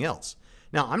anything else.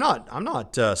 Now, I'm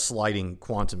not slighting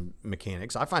quantum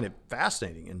mechanics. I find it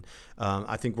fascinating, and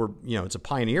I think it's a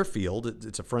pioneer field,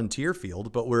 it's a frontier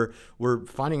field, but we're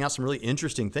finding out some really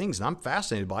interesting things, and I'm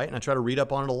fascinated by it, and I try to read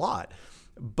up on it a lot.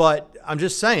 But I'm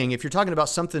just saying, if you're talking about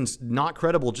something's not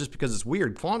credible just because it's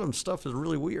weird, quantum stuff is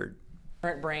really weird.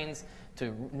 Current brains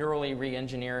to neurally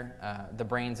re-engineer the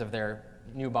brains of their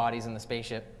new bodies in the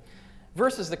spaceship.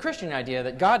 Versus the Christian idea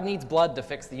that God needs blood to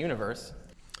fix the universe.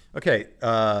 Okay,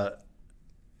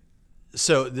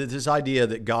 so this idea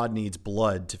that God needs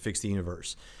blood to fix the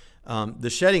universe. The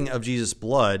shedding of Jesus'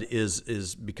 blood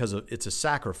is because it's a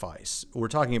sacrifice. We're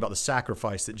talking about the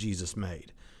sacrifice that Jesus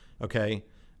made. Okay,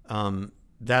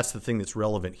 that's the thing that's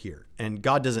relevant here. And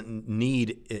God doesn't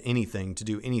need anything to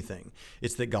do anything.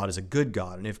 It's that God is a good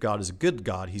God, and if God is a good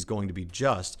God, He's going to be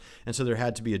just, and so there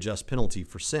had to be a just penalty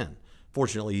for sin.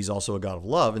 Fortunately, He's also a God of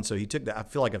love, and so He took that. I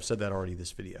feel like I've said that already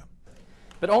this video.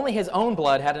 But only His own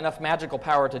blood had enough magical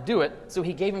power to do it, so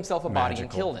He gave Himself a body and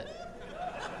killed it.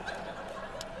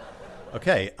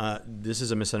 Okay, this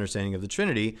is a misunderstanding of the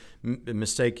Trinity,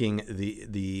 mistaking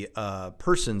the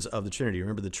persons of the Trinity.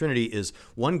 Remember, the Trinity is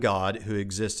one God who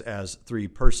exists as 3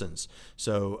 persons.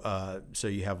 So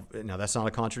you have, now that's not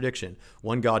a contradiction.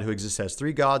 One God who exists as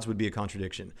 3 gods would be a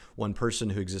contradiction. One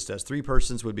person who exists as 3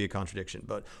 persons would be a contradiction.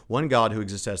 But one God who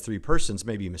exists as 3 persons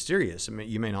may be mysterious. I mean,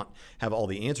 you may not have all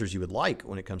the answers you would like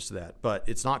when it comes to that, but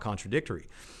it's not contradictory.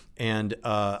 And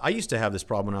I used to have this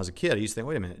problem when I was a kid. I used to think,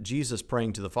 wait a minute, Jesus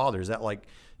praying to the Father, is that like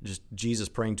just Jesus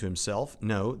praying to himself?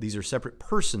 No, these are separate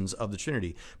persons of the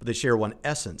Trinity, but they share one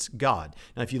essence, God.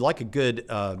 Now, if you like a good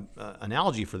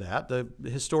analogy for that, the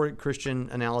historic Christian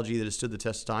analogy that has stood the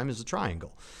test of time is a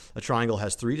triangle. A triangle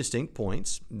has three distinct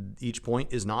points. Each point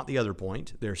is not the other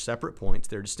point. They're separate points.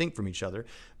 They're distinct from each other,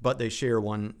 but they share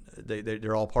one,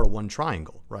 they're all part of one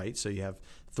triangle, right? So you have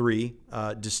three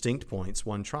distinct points,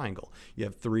 one triangle. You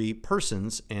have three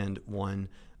persons and one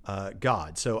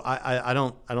God. So I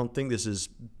don't think this is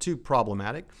too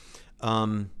problematic.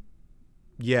 I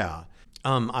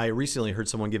recently heard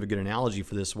someone give a good analogy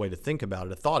for this way to think about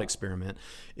it. A thought experiment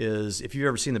is, if you've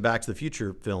ever seen the Back to the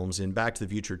Future films, in Back to the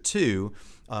Future 2,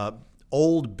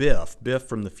 old Biff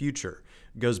from the future,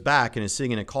 goes back and is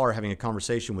sitting in a car having a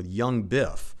conversation with young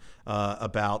Biff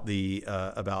about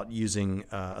using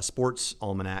a sports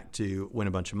almanac to win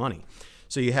a bunch of money.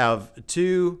 So you have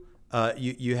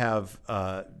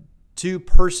two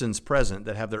persons present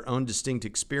that have their own distinct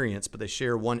experience, but they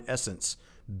share one essence,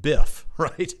 Biff,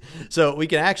 right? So we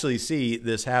can actually see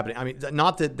this happening. I mean,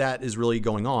 not that that is really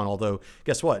going on, although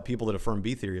guess what? People that affirm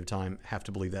B theory of time have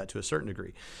to believe that to a certain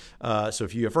degree. So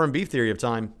if you affirm B theory of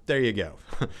time, there you go.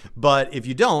 But if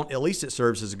you don't, at least it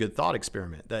serves as a good thought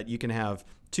experiment that you can have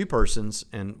two persons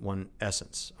and one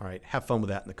essence. All right, have fun with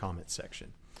that in the comments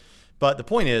section. But the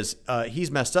point is, he's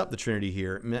messed up the Trinity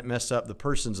here, messed up the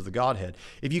persons of the Godhead.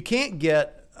 If you can't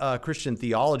get Christian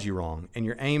theology wrong, and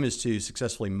your aim is to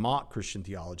successfully mock Christian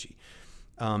theology,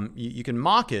 you can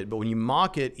mock it, but when you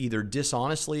mock it either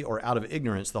dishonestly or out of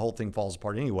ignorance, the whole thing falls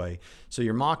apart anyway. So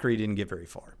your mockery didn't get very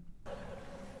far.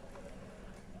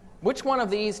 Which one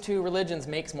of these two religions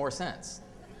makes more sense?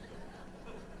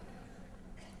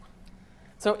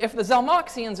 So if the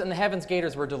Zalmoxians and the Heaven's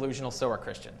Gators were delusional, so are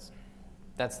Christians.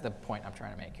 That's the point I'm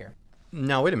trying to make here.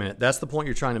 Now, wait a minute. That's the point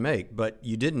you're trying to make, but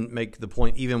you didn't make the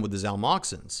point even with the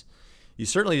Zalmoxians. You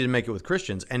certainly didn't make it with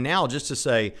Christians. And now just to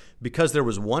say, because there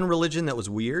was one religion that was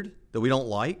weird, that we don't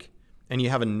like, and you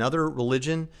have another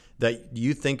religion that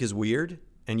you think is weird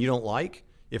and you don't like,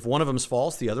 if one of them's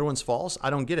false, the other one's false, I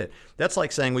don't get it. That's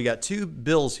like saying we got two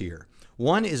bills here.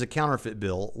 One is a counterfeit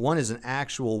bill. One is an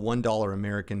actual $1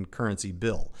 American currency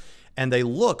bill. And they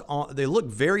look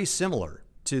very similar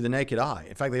to the naked eye.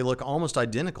 In fact, they look almost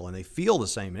identical and they feel the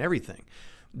same and everything.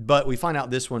 But we find out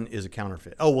this one is a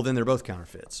counterfeit. Oh, well, then they're both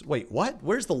counterfeits. Wait, what?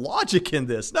 Where's the logic in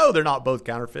this? No, they're not both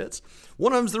counterfeits.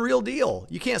 One of them's the real deal.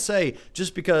 You can't say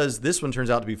just because this one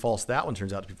turns out to be false, that one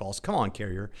turns out to be false. Come on,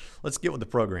 Carrier. Let's get with the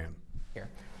program.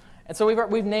 Here. And so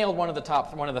we've nailed one of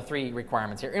the three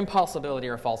requirements here: impossibility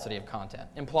or falsity of content,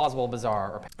 implausible,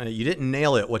 bizarre, or... You didn't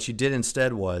nail it. What you did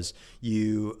instead was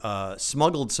you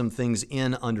smuggled some things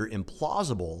in under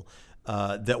implausible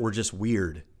that were just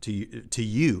weird to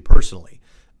you personally.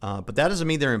 But that doesn't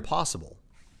mean they're impossible.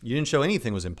 You didn't show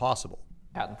anything was impossible.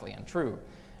 Patently untrue.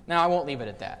 Now, I won't leave it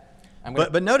at that.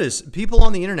 But notice, people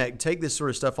on the internet take this sort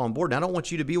of stuff on board, and I don't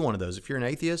want you to be one of those. If you're an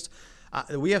atheist,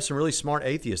 we have some really smart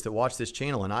atheists that watch this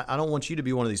channel, and I don't want you to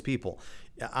be one of these people.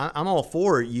 I'm all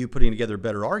for you putting together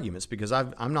better arguments because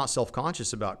I'm not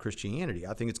self-conscious about Christianity.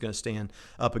 I think it's going to stand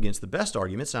up against the best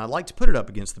arguments, and I'd like to put it up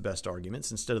against the best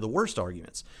arguments instead of the worst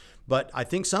arguments. But I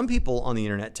think some people on the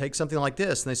internet take something like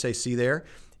this, and they say, see there,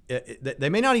 they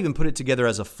may not even put it together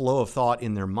as a flow of thought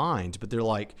in their mind, but they're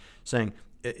like saying,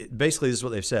 basically this is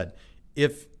what they've said.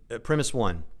 If premise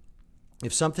one,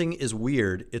 if something is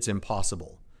weird, it's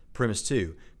impossible. Premise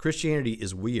two, Christianity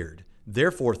is weird.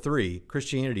 Therefore, three,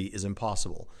 Christianity is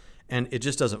impossible. And it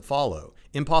just doesn't follow.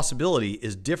 Impossibility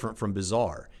is different from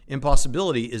bizarre.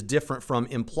 Impossibility is different from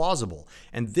implausible.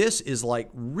 And this is like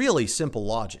really simple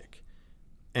logic.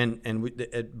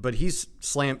 But he's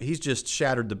just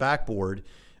shattered the backboard,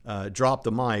 dropped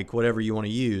the mic, whatever you want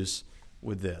to use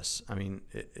with this. I mean,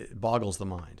 it boggles the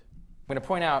mind. I'm going to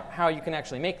point out how you can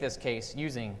actually make this case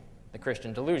using the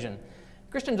Christian delusion.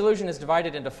 Christian delusion is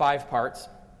divided into 5 parts.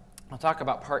 I'll talk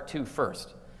about part 2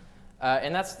 first.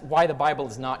 And that's why the Bible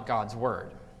is not God's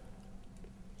word.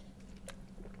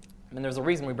 And there's a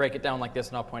reason we break it down like this,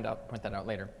 and I'll point that out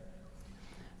later.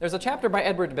 There's a chapter by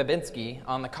Edward Babinski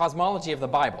on the cosmology of the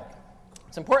Bible.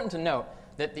 It's important to note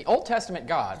that the Old Testament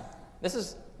God, this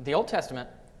is the Old Testament,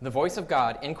 the voice of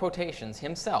God, in quotations,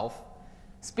 himself,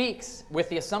 speaks with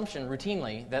the assumption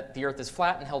routinely that the earth is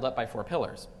flat and held up by 4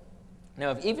 pillars.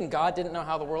 Now, if even God didn't know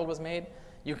how the world was made,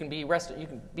 you can be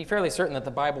fairly certain that the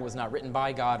Bible was not written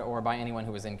by God or by anyone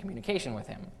who was in communication with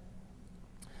him.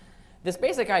 This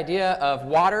basic idea of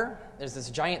water, there's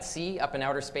this giant sea up in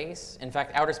outer space. In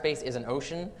fact, outer space is an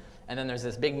ocean. and then there's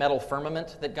this big metal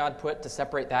firmament that God put to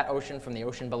separate that ocean from the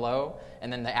ocean below,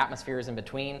 and then the atmosphere is in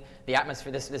between. The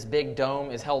atmosphere, this big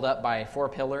dome is held up by 4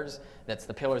 pillars. That's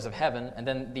the pillars of heaven, and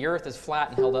then the earth is flat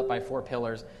and held up by 4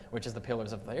 pillars, which is the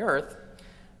pillars of the earth.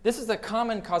 This is the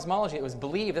common cosmology that was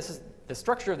believed. This is the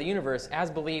structure of the universe as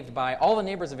believed by all the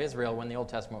neighbors of Israel when the Old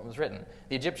Testament was written.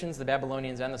 The Egyptians, the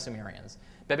Babylonians, and the Sumerians.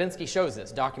 Babinski shows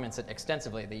this, documents it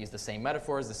extensively. They use the same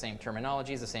metaphors, the same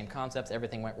terminologies, the same concepts.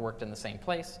 Everything worked in the same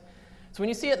place. So when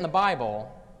you see it in the Bible,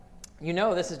 you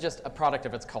know this is just a product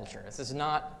of its culture. This is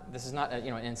not an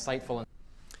insightful.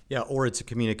 Yeah, or it's a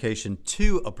communication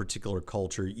to a particular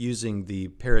culture using the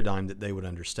paradigm that they would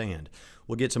understand.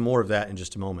 We'll get to more of that in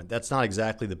just a moment. That's not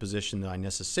exactly the position that I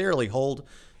necessarily hold,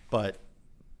 but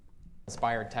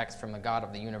inspired text from the God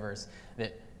of the universe,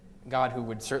 that God who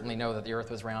would certainly know that the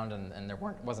earth was round and there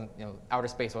wasn't, outer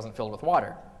space wasn't filled with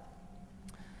water.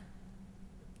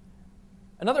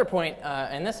 Another point,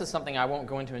 and this is something I won't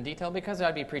go into in detail because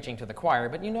I'd be preaching to the choir,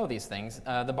 but you know these things,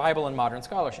 the Bible and modern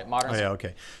scholarship.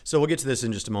 Okay. So we'll get to this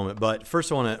in just a moment, but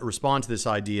first I want to respond to this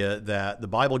idea that the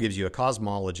Bible gives you a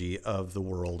cosmology of the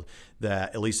world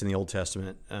that, at least in the Old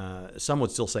Testament, some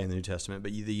would still say in the New Testament,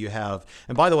 but you have,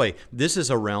 and by the way, this is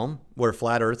a realm where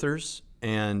flat earthers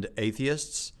and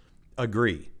atheists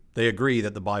agree. They agree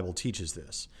that the Bible teaches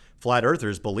this. Flat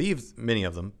earthers believe, many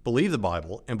of them, believe the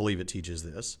Bible and believe it teaches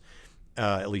this.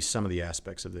 At least some of the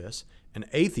aspects of this. And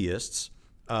atheists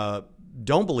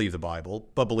don't believe the Bible,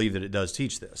 but believe that it does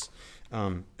teach this.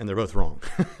 And they're both wrong.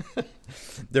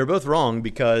 They're both wrong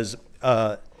because,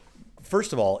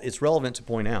 first of all, it's relevant to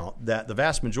point out that the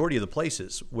vast majority of the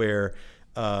places where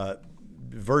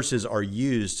verses are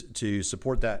used to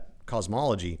support that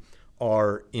cosmology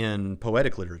are in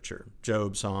poetic literature,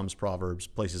 Job, Psalms, Proverbs,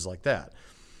 places like that,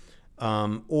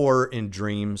 or in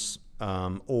dreams,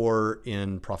 or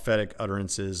in prophetic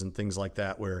utterances and things like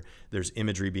that where there's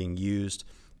imagery being used.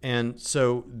 And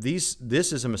so this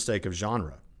is a mistake of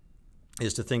genre,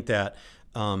 is to think that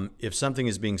if something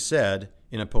is being said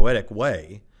in a poetic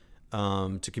way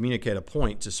to communicate a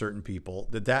point to certain people,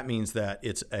 that means that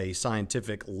it's a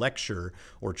scientific lecture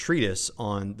or treatise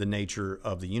on the nature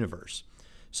of the universe.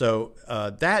 So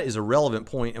that is a relevant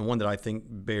point and one that I think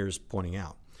bears pointing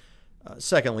out.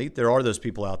 Secondly, there are those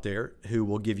people out there who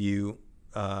will give you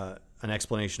an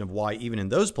explanation of why, even in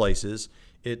those places,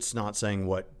 it's not saying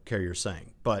what Carrier's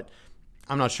saying. But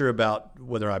I'm not sure about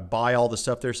whether I buy all the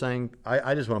stuff they're saying.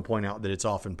 I just want to point out that it's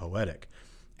often poetic.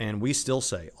 And we still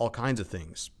say all kinds of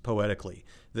things poetically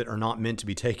that are not meant to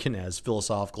be taken as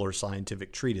philosophical or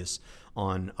scientific treatise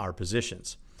on our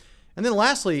positions. And then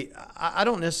lastly, I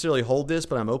don't necessarily hold this,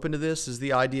 but I'm open to this, is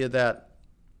the idea that,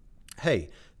 hey,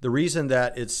 the reason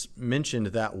that it's mentioned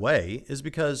that way is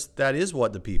because that is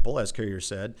what the people, as Carrier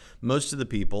said, most of the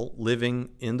people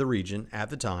living in the region at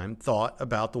the time thought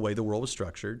about the way the world was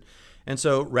structured. And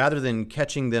so rather than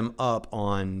catching them up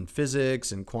on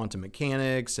physics and quantum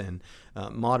mechanics and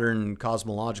modern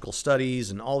cosmological studies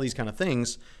and all these kind of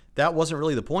things, that wasn't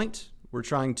really the point. We're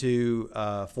trying to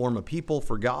form a people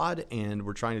for God, and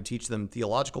we're trying to teach them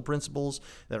theological principles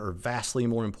that are vastly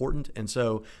more important. And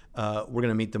so we're going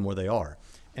to meet them where they are.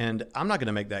 And I'm not going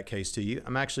to make that case to you.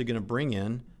 I'm actually going to bring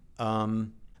in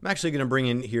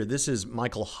here, this is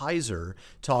Michael Heiser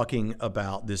talking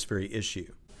about this very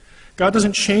issue. God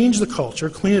doesn't change the culture,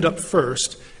 clean it up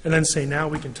first, and then say, now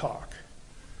we can talk.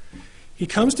 He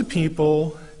comes to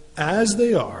people as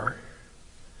they are,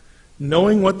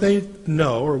 knowing what they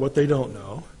know or what they don't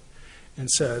know, and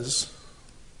says,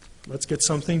 let's get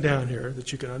something down here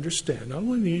that you can understand. Not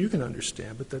only you can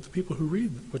understand, but that the people who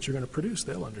read what you're going to produce,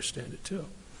 they'll understand it too.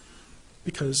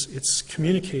 Because it's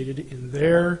communicated in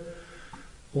their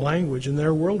language, in their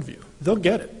worldview. They'll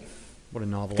get it. What a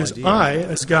novel because idea. I,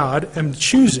 as God, am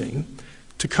choosing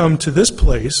to come to this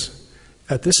place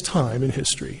at this time in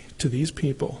history, to these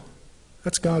people.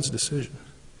 That's God's decision.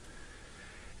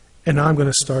 And now I'm going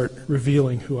to start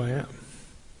revealing who I am.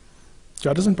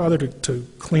 God doesn't bother to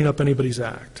clean up anybody's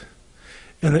act.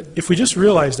 And that if we just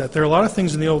realize that there are a lot of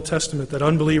things in the Old Testament that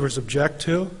unbelievers object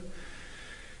to,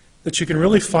 that you can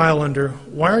really file under,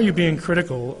 why are you being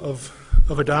critical of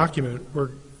a document where,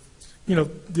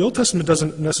 the Old Testament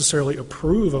doesn't necessarily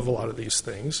approve of a lot of these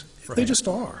things. Right. They just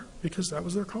are, because that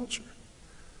was their culture.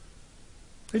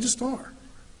 They just are.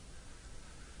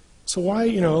 So why,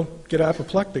 get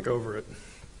apoplectic over it?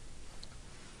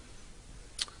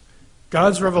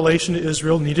 God's revelation to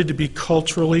Israel needed to be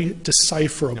culturally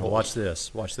decipherable. Now watch this.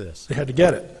 They had to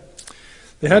get it.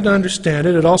 They had to understand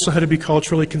it. It also had to be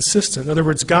culturally consistent. In other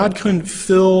words, God couldn't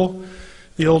fill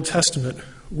the Old Testament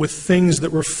with things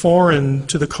that were foreign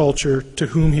to the culture to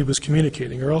whom he was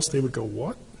communicating, or else they would go,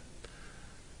 what?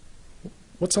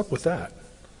 What's up with that?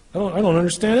 I don't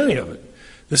understand any of it.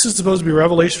 This is supposed to be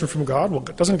revelation from God. Well,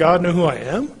 doesn't God know who I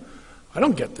am? I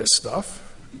don't get this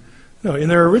stuff. No, in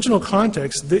their original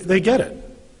context, they get it.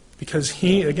 Because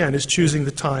he, again, is choosing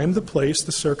the time, the place,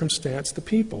 the circumstance, the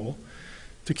people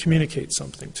to communicate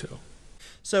something to.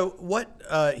 So what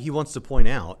he wants to point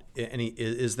out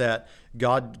is that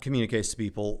God communicates to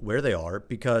people where they are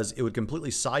because it would completely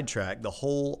sidetrack the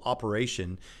whole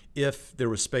operation if there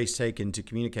was space taken to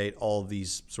communicate all of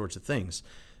these sorts of things.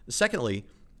 Secondly,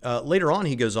 later on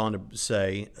he goes on to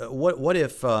say, what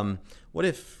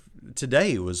if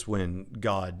today was when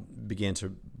God began to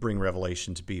bring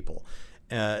revelation to people?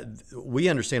 We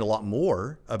understand a lot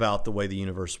more about the way the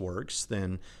universe works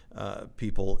than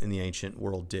people in the ancient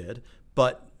world did.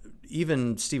 But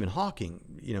even Stephen Hawking,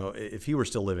 if he were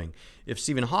still living, if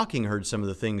Stephen Hawking heard some of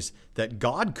the things that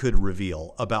God could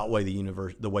reveal about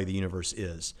the way the universe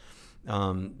is,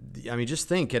 just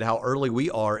think at how early we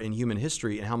are in human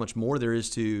history and how much more there is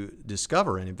to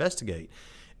discover and investigate.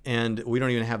 And we don't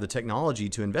even have the technology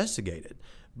to investigate it.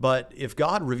 But if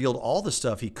God revealed all the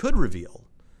stuff he could reveal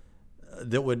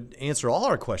that would answer all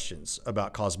our questions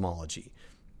about cosmology,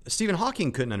 Stephen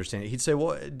Hawking couldn't understand it. He'd say,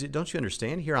 well, don't you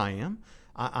understand? Here I am.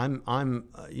 I'm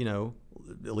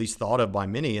at least thought of by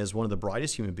many as one of the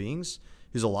brightest human beings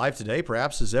who's alive today,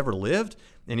 perhaps has ever lived,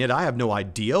 and yet I have no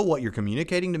idea what you're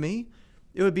communicating to me.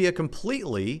 It would be a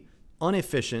completely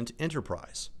inefficient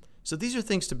enterprise. So these are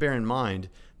things to bear in mind,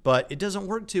 but it doesn't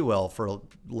work too well for a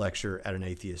lecture at an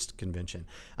atheist convention.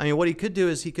 What he could do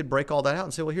is he could break all that out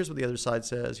and say, well, here's what the other side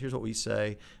says, here's what we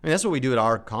say. That's what we do at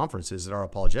our conferences, at our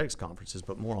apologetics conferences,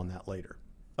 but more on that later.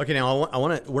 Okay, now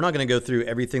we're not going to go through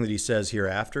everything that he says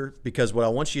hereafter, because what I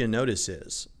want you to notice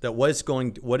is that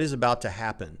what is about to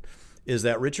happen is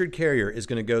that Richard Carrier is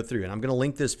going to go through, and I'm going to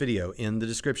link this video in the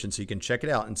description so you can check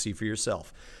it out and see for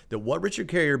yourself, that what Richard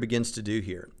Carrier begins to do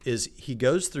here is he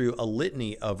goes through a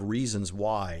litany of reasons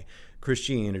why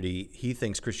he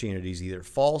thinks Christianity is either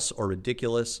false or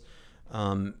ridiculous,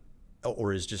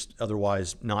 or is just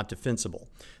otherwise not defensible.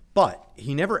 But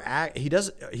he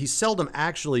seldom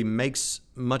actually makes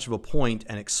much of a point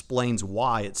and explains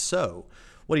why it's so.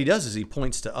 What he does is he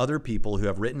points to other people who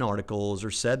have written articles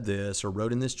or said this or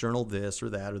wrote in this journal this or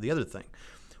that or the other thing,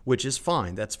 which is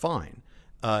fine. That's fine.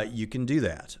 You can do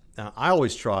that. I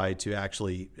always try to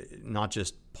actually not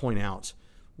just point out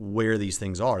where these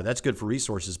things are. That's good for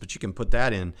resources, but you can put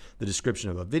that in the description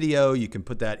of a video. You can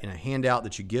put that in a handout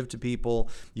that you give to people.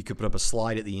 You could put up a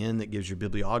slide at the end that gives your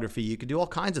bibliography. You could do all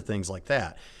kinds of things like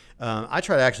that. I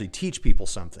try to actually teach people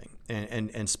something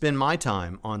and spend my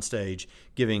time on stage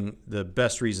giving the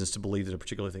best reasons to believe that a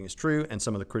particular thing is true and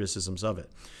some of the criticisms of it.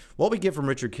 What we get from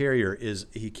Richard Carrier is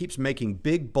he keeps making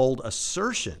big, bold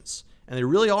assertions, and they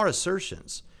really are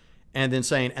assertions, and then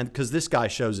saying, and because this guy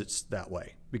shows it's that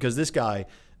way, because this guy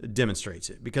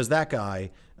demonstrates it, because that guy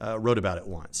wrote about it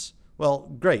once.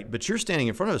 Well, great, but you're standing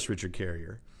in front of us, Richard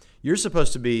Carrier. You're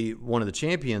supposed to be one of the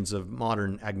champions of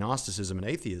modern agnosticism and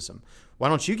atheism. Why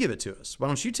don't you give it to us? Why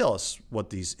don't you tell us what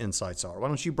these insights are? Why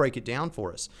don't you break it down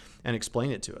for us and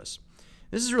explain it to us?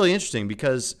 This is really interesting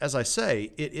because, as I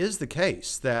say, it is the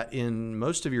case that in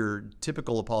most of your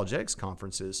typical apologetics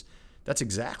conferences, that's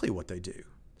exactly what they do.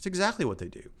 It's exactly what they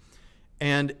do.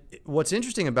 And what's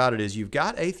interesting about it is you've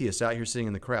got atheists out here sitting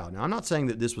in the crowd. Now, I'm not saying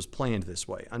that this was planned this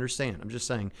way. Understand. I'm just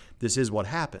saying this is what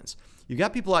happens. You've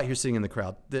got people out here sitting in the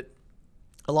crowd that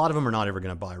a lot of them are not ever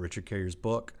going to buy Richard Carrier's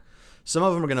book. Some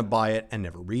of them are going to buy it and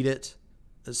never read it.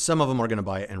 Some of them are going to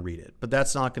buy it and read it. But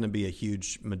that's not going to be a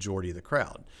huge majority of the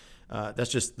crowd. That's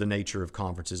just the nature of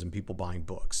conferences and people buying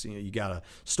books. You got a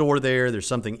store there. There's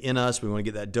something in us. We want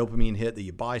to get that dopamine hit that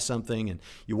you buy something and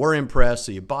you were impressed,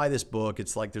 so you buy this book.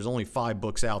 It's like there's only 5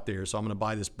 books out there, so I'm going to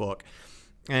buy this book.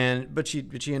 But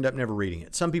you end up never reading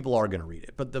it. Some people are going to read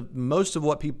it, but most of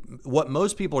what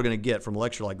most people are going to get from a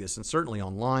lecture like this, and certainly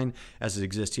online as it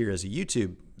exists here as a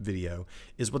YouTube video,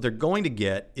 is what they're going to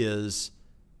get is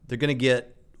they're going to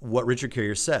get what Richard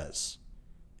Carrier says.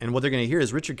 And what they're going to hear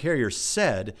is Richard Carrier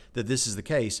said that this is the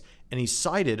case, and he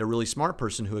cited a really smart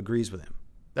person who agrees with him.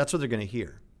 That's what they're going to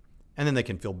hear. And then they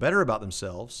can feel better about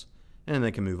themselves, and then they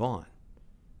can move on.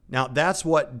 Now, that's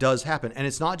what does happen. And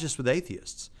it's not just with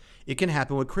atheists. It can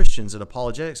happen with Christians at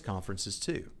apologetics conferences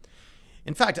too.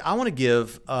 In fact, I want to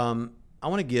give Matt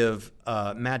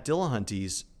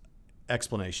Dillahunty's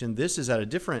explanation. This is at a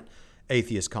different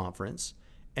atheist conference.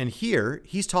 And here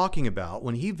he's talking about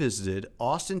when he visited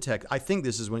Austin, Texas. I think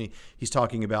this is when he's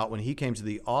talking about when he came to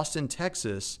the Austin,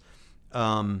 Texas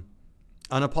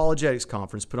unapologetics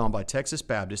conference put on by Texas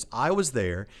Baptist. I was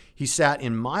there. He sat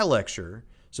in my lecture.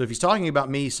 So if he's talking about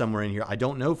me somewhere in here, I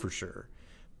don't know for sure.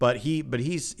 But he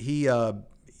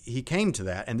came to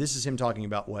that, and this is him talking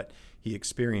about what he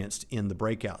experienced in the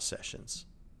breakout sessions.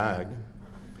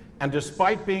 And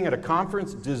despite being at a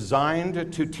conference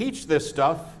designed to teach this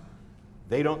stuff,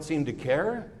 they don't seem to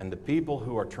care, and the people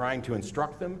who are trying to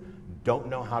instruct them don't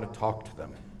know how to talk to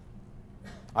them.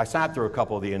 I sat through a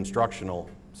couple of the instructional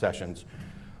sessions.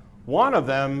 One of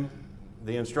them,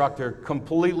 the instructor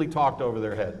completely talked over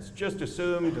their heads, just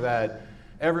assumed that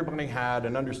everybody had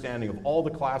an understanding of all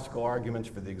the classical arguments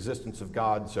for the existence of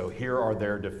God, so here are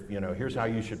their, here's how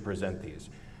you should present these.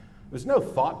 There's no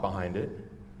thought behind it.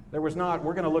 There was not,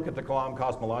 we're going to look at the Kalam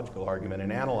cosmological argument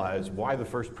and analyze why the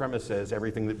first premise says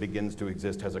everything that begins to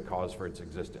exist has a cause for its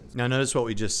existence. Now notice what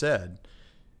we just said.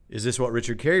 Is this what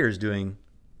Richard Carrier is doing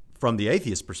from the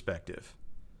atheist perspective?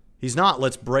 He's not,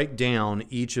 let's break down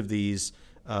each of these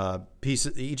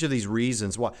pieces, each of these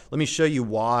reasons. Why. Let me show you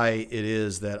why it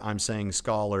is that I'm saying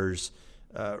scholars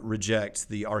reject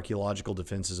the archaeological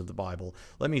defenses of the Bible.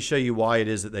 Let me show you why it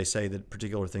is that they say that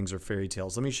particular things are fairy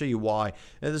tales. Let me show you why.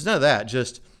 And there's none of that.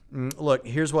 Just look,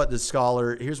 here's what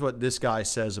here's what this guy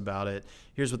says about it.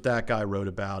 Here's what that guy wrote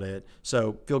about it.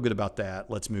 So feel good about that.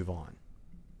 Let's move on.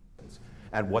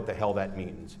 And what the hell that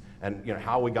means. And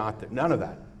how we got there. None of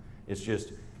that. It's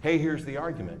just, hey, here's the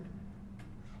argument.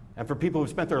 And for people who've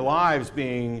spent their lives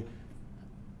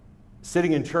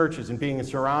sitting in churches and being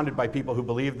surrounded by people who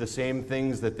believe the same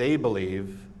things that they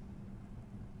believe,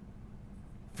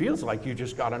 feels like you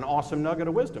just got an awesome nugget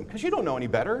of wisdom, because you don't know any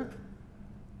better.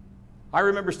 I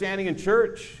remember standing in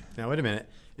church. Now, wait a minute.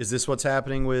 Is this what's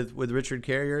happening with Richard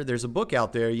Carrier? There's a book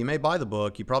out there. You may buy the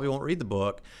book. You probably won't read the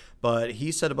book. But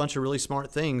he said a bunch of really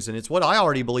smart things, and it's what I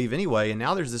already believe anyway. And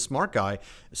now there's this smart guy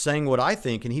saying what I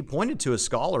think, and he pointed to a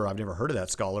scholar. I've never heard of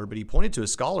that scholar, but he pointed to a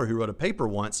scholar who wrote a paper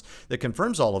once that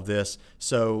confirms all of this.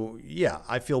 So, yeah,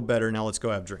 I feel better. Now let's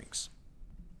go have drinks.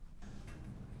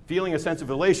 Feeling a sense of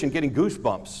elation, getting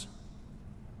goosebumps.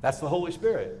 That's the Holy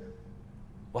Spirit.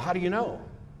 Well, how do you know?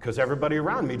 Because everybody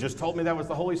around me just told me that was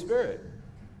the Holy Spirit.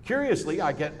 Curiously,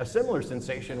 I get a similar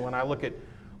sensation when I look at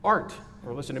art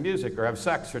or listen to music or have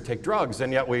sex or take drugs,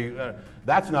 and yet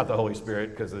that's not the Holy Spirit,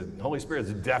 because the Holy Spirit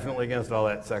is definitely against all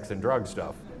that sex and drug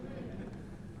stuff.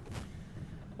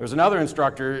 There's another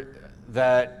instructor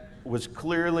that was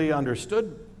clearly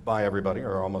understood by everybody,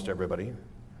 or almost everybody,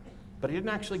 but he didn't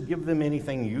actually give them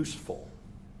anything useful.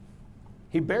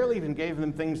 He barely even gave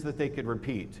them things that they could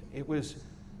repeat. It was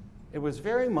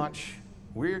very much,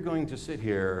 we're going to sit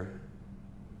here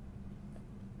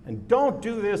and don't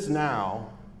do this now.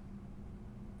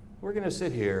 We're going to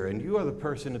sit here, and you are the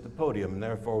person at the podium, and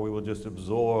therefore we will just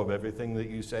absorb everything that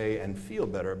you say and feel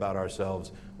better about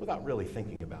ourselves without really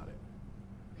thinking about it.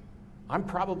 I'm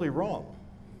probably wrong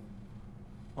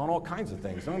on all kinds of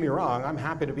things. Don't get me wrong, I'm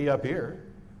happy to be up here.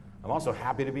 I'm also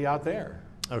happy to be out there.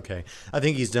 Okay. I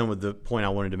think he's done with the point I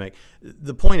wanted to make.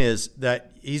 The point is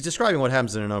that he's describing what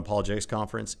happens in an apologetics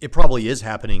conference. It probably is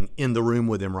happening in the room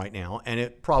with him right now, and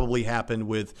it probably happened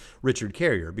with Richard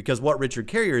Carrier, because what Richard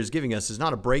Carrier is giving us is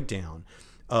not a breakdown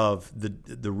of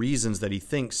the reasons that he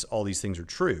thinks all these things are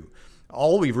true.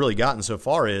 All we've really gotten so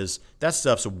far is that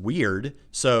stuff's weird,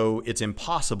 so it's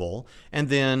impossible, and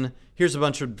then here's a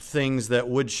bunch of things that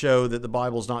would show that the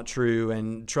Bible's not true,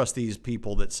 and trust these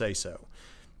people that say so.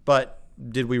 But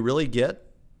did we really get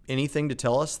anything to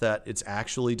tell us that it's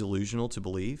actually delusional to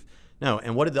believe? No.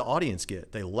 And what did the audience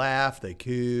get? They laughed, they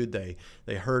cooed,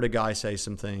 they heard a guy say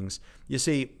some things. You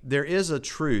see, there is a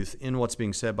truth in what's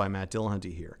being said by Matt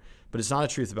Dillahunty here, but it's not a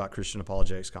truth about Christian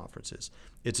apologetics conferences.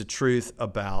 It's a truth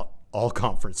about all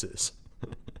conferences.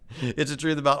 It's a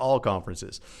truth about all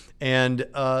conferences. And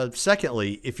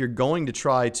secondly, if you're going to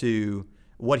try to,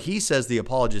 what he says the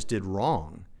apologist did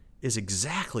wrong is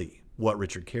exactly what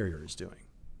Richard Carrier is doing.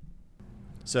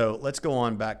 So let's go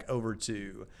on back over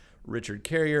to Richard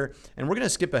Carrier, and we're going to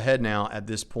skip ahead now at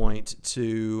this point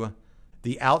to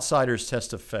the outsider's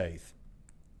test of faith.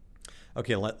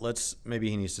 Okay, let's maybe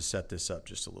he needs to set this up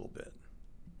just a little bit.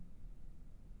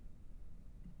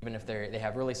 Even if they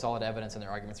have really solid evidence and their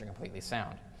arguments are completely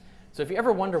sound. So if you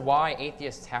ever wonder why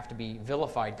atheists have to be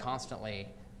vilified constantly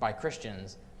by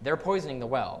Christians, they're poisoning the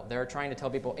well. They're trying to tell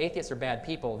people atheists are bad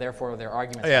people, therefore their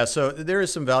arguments... Yeah, so there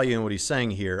is some value in what he's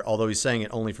saying here, although he's saying it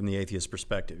only from the atheist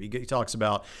perspective. He talks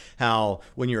about how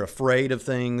when you're afraid of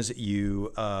things,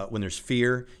 when there's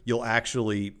fear, you'll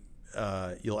actually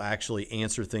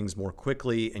answer things more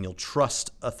quickly, and you'll trust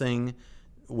a thing,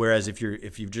 whereas if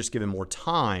you've just given more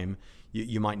time,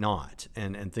 you might not,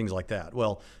 and things like that.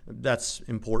 Well, that's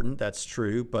important, that's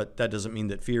true, but that doesn't mean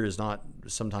that fear is not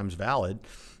sometimes valid.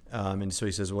 And so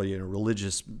he says, well,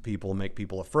 religious people make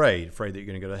people afraid that you're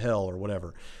going to go to hell or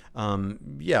whatever.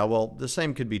 Yeah, well, the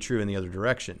same could be true in the other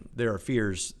direction. There are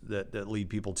fears that lead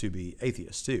people to be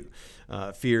atheists too.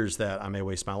 Fears that I may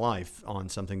waste my life on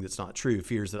something that's not true.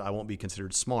 Fears that I won't be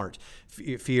considered smart.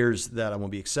 Fears that I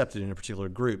won't be accepted in a particular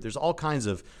group. There's all kinds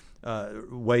of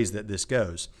ways that this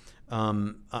goes.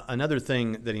 Another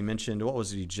thing that he mentioned, what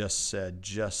was it he just said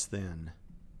just then?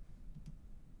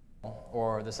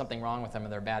 Or there's something wrong with them or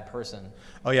they're a bad person.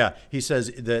 Oh, yeah. He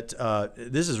says that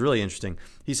this is really interesting.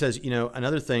 He says,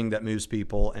 another thing that moves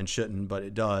people and shouldn't, but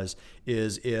it does,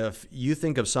 is if you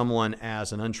think of someone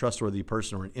as an untrustworthy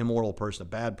person or an immoral person, a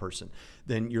bad person,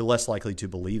 then you're less likely to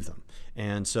believe them.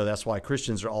 And so that's why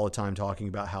Christians are all the time talking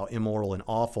about how immoral and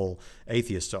awful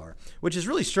atheists are, which is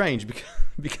really strange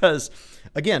because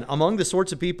again, among the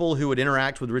sorts of people who would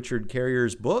interact with Richard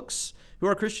Carrier's books, who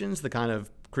are Christians, the kind of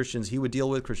Christians he would deal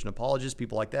with, Christian apologists,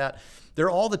 people like that, they're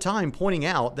all the time pointing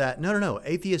out that no,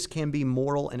 atheists can be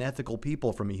moral and ethical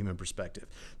people from a human perspective.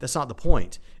 That's not the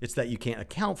point. It's that you can't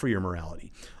account for your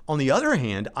morality. On the other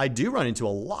hand, I do run into a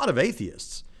lot of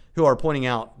atheists who are pointing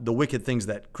out the wicked things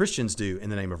that Christians do in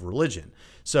the name of religion.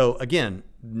 So again,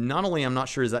 not only I'm not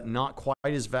sure is that not quite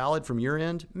as valid from your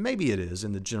end, maybe it is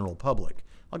in the general public.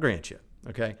 I'll grant you,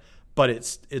 okay? But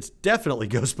it's definitely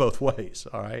goes both ways,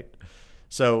 all right?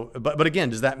 So, but again,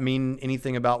 does that mean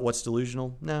anything about what's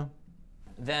delusional? No.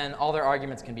 Then all their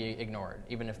arguments can be ignored,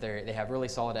 even if they have really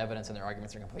solid evidence and their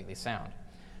arguments are completely sound.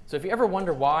 So if you ever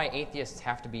wonder why atheists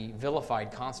have to be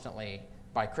vilified constantly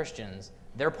by Christians,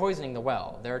 they're poisoning the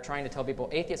well. They're trying to tell people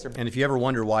atheists are... And if you ever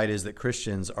wonder why it is that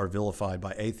Christians are vilified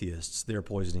by atheists, they're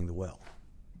poisoning the well.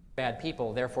 Bad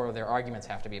people, therefore their arguments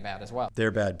have to be bad as well.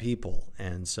 They're bad people,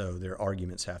 and so their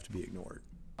arguments have to be ignored.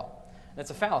 And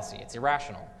it's a fallacy. It's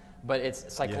irrational. But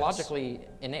it's psychologically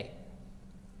innate.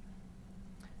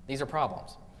 These are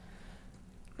problems.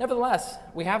 Nevertheless,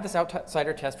 we have this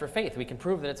outsider test for faith. We can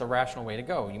prove that it's a rational way to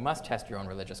go. You must test your own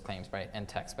religious claims and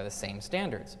texts by the same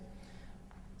standards.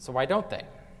 So why don't they?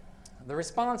 The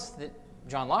response that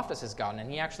John Loftus has gotten,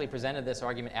 and he actually presented this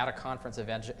argument at a conference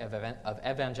of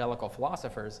evangelical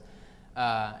philosophers,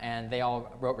 and they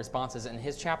all wrote responses, and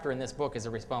his chapter in this book is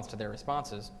a response to their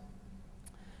responses.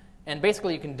 And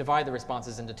basically, you can divide the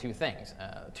responses into two things,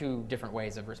 two different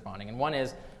ways of responding. And one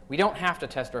is, we don't have to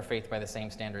test our faith by the same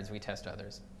standards we test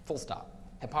others. Full stop.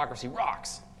 Hypocrisy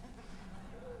rocks.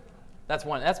 That's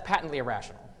one. That's patently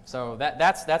irrational. So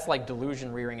that's like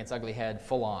delusion rearing its ugly head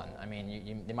full on. I mean,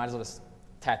 you might as well just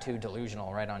tattoo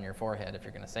delusional right on your forehead if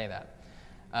you're going to say that.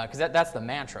 Because that's the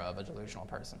mantra of a delusional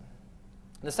person.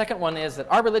 The second one is that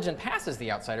our religion passes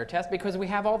the outsider test because we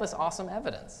have all this awesome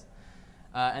evidence.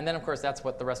 And then, of course, that's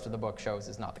what the rest of the book shows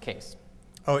is not the case.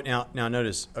 Oh, now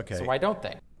notice, okay. So why don't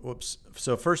they? Whoops.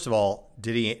 So first of all,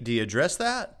 did he address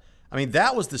that? I mean,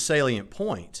 that was the salient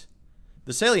point.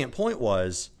 The salient point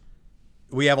was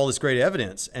we have all this great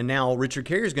evidence, and now Richard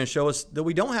Carrier is going to show us that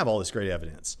we don't have all this great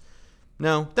evidence.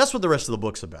 No, that's what the rest of the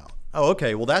book's about. Oh,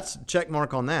 okay, well, that's check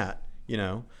mark on that,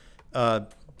 No,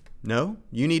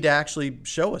 you need to actually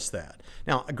show us that.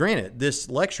 Now, granted, this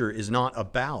lecture is not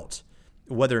about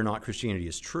whether or not Christianity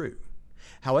is true.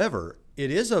 However,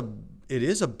 it is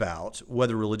about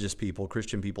whether religious people,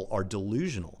 Christian people, are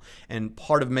delusional. And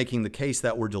part of making the case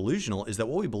that we're delusional is that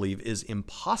what we believe is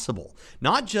impossible.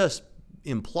 Not just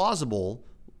implausible,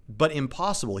 but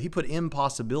impossible. He put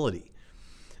impossibility.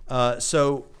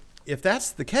 So if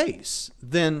that's the case,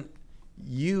 then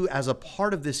you, as a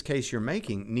part of this case you're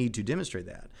making, need to demonstrate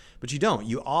that. But you don't.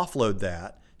 You offload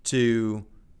that to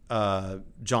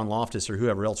John Loftus or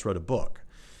whoever else wrote a book.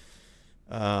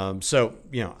 I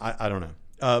don't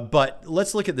know. But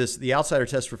let's look at this, the outsider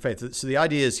test for faith. So the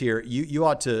idea is here, you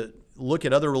ought to look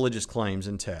at other religious claims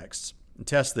and texts and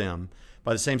test them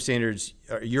by the same standards,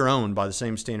 your own, by the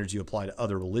same standards you apply to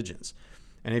other religions.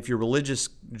 And if your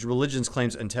religion's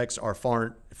claims and texts are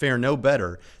fare no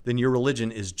better, then your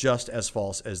religion is just as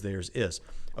false as theirs is.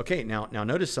 Okay, now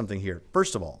notice something here.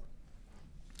 First of all,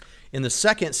 in the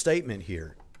second statement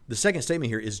here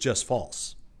is just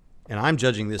false. And I'm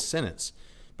judging this sentence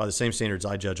by the same standards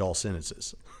I judge all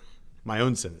sentences, my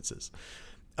own sentences.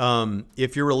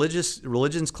 If your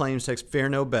religion's claims text fare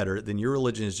no better, then your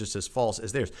religion is just as false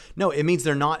as theirs. No, it means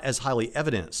they're not as highly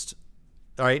evidenced.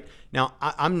 All right. Now,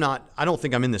 I don't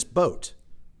think I'm in this boat,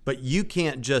 but you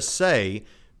can't just say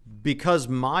because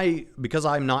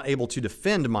I'm not able to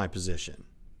defend my position,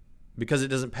 because it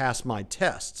doesn't pass my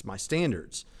tests, my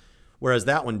standards, whereas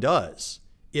that one does.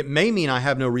 It may mean I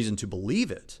have no reason to believe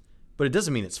it, but it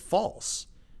doesn't mean it's false.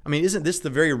 I mean, isn't this the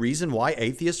very reason why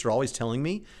atheists are always telling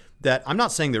me that I'm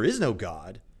not saying there is no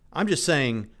God. I'm just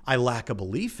saying I lack a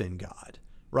belief in God,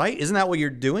 right? Isn't that what you're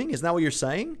doing? Isn't that what you're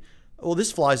saying? Well,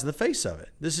 this flies in the face of it.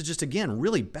 This is just, again,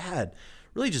 really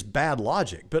just bad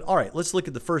logic. But all right, let's look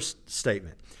at the first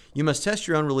statement. You must test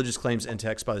your own religious claims and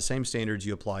texts by the same standards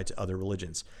you apply to other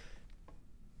religions.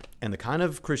 And the kind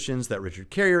of Christians that Richard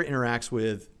Carrier interacts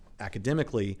with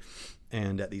academically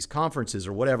and at these conferences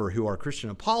or whatever, who are Christian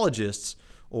apologists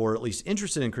or at least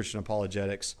interested in Christian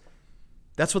apologetics,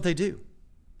 that's what they do.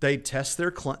 They test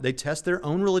their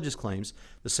own religious claims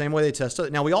the same way they test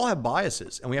others. Now, we all have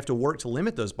biases, and we have to work to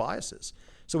limit those biases.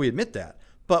 So we admit that.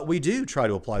 But we do try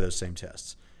to apply those same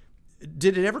tests.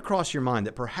 Did it ever cross your mind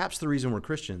that perhaps the reason we're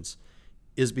Christians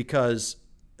is because,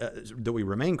 that we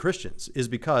remain Christians, is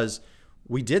because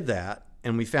we did that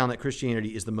and we found that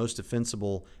Christianity is the most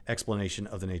defensible explanation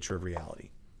of the nature of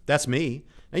reality? That's me.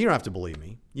 Now, you don't have to believe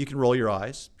me. You can roll your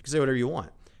eyes. You can say whatever you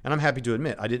want. And I'm happy to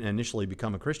admit I didn't initially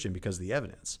become a Christian because of the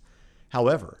evidence.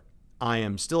 However, I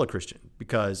am still a Christian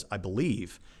because I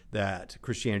believe that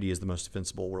Christianity is the most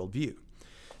defensible worldview.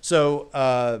 So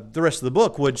the rest of the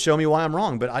book would show me why I'm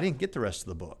wrong, but I didn't get the rest of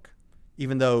the book,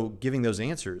 even though giving those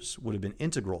answers would have been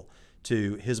integral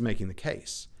to his making the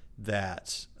case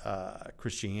that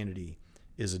Christianity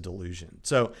is a delusion.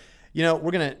 So, we're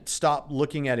going to stop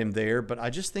looking at him there, but I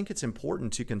just think it's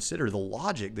important to consider the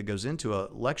logic that goes into a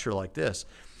lecture like this.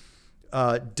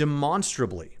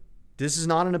 Demonstrably, this is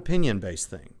not an opinion-based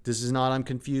thing. This is not I'm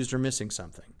confused or missing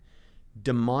something.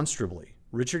 Demonstrably,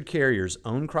 Richard Carrier's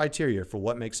own criteria for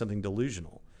what makes something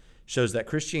delusional shows that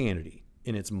Christianity,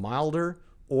 in its milder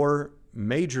or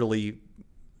majorly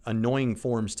annoying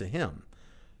forms to him,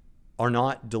 are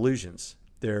not delusions.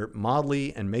 They're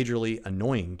mildly and majorly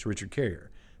annoying to Richard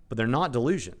Carrier, but they're not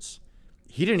delusions.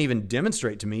 He didn't even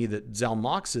demonstrate to me that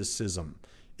Zalmoxism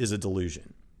is a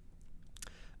delusion.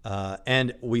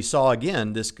 And we saw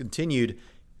again this continued,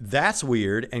 that's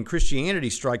weird, and Christianity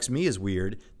strikes me as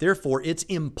weird, therefore it's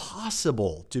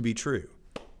impossible to be true.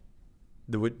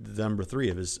 The number 3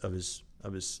 of his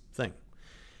thing.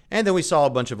 And then we saw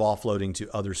a bunch of offloading to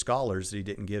other scholars that he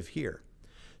didn't give here.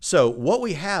 So what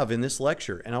we have in this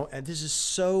lecture, and this is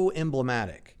so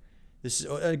emblematic. This is,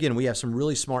 again, we have some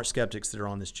really smart skeptics that are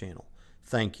on this channel.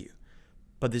 Thank you.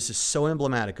 But this is so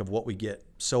emblematic of what we get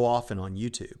so often on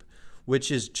YouTube,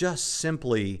 which is just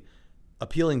simply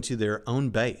appealing to their own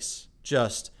base,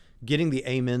 just getting the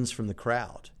amens from the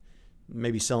crowd,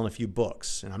 maybe selling a few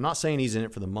books. And I'm not saying he's in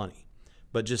it for the money,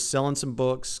 but just selling some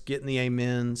books, getting the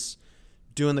amens,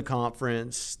 doing the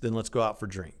conference, then let's go out for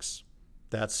drinks.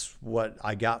 That's what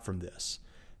I got from this.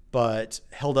 But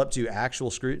held up to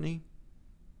actual scrutiny,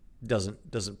 doesn't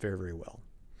fare very well.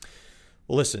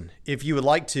 Well, listen, if you would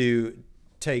like to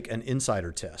take an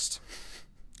insider test,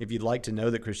 if you'd like to know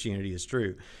that Christianity is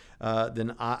true,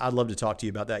 then I'd love to talk to you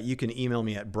about that. You can email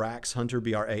me at braxhunter,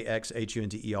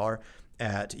 BRAXHUNTER,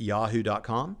 at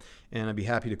yahoo.com, and I'd be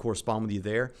happy to correspond with you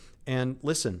there. And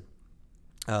listen,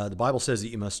 the Bible says that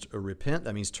you must repent.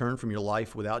 That means turn from your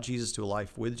life without Jesus to a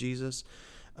life with Jesus.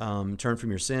 Turn from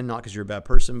your sin, not because you're a bad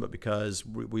person, but because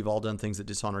we've all done things that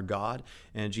dishonor God,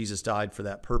 and Jesus died for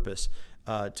that purpose,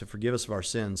 to forgive us of our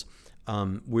sins.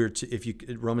 Romans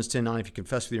 10:9, if you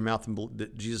confess with your mouth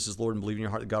that Jesus is Lord and believe in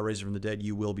your heart that God raised him from the dead,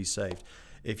 you will be saved.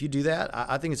 If you do that,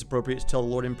 I think it's appropriate to tell the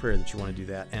Lord in prayer that you want to do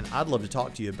that. And I'd love to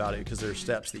talk to you about it because there are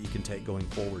steps that you can take going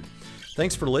forward.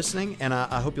 Thanks for listening, and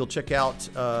I hope you'll check out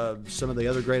some of the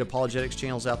other great apologetics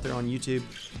channels out there on YouTube.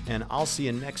 And I'll see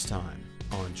you next time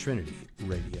on Trinity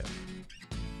Radio.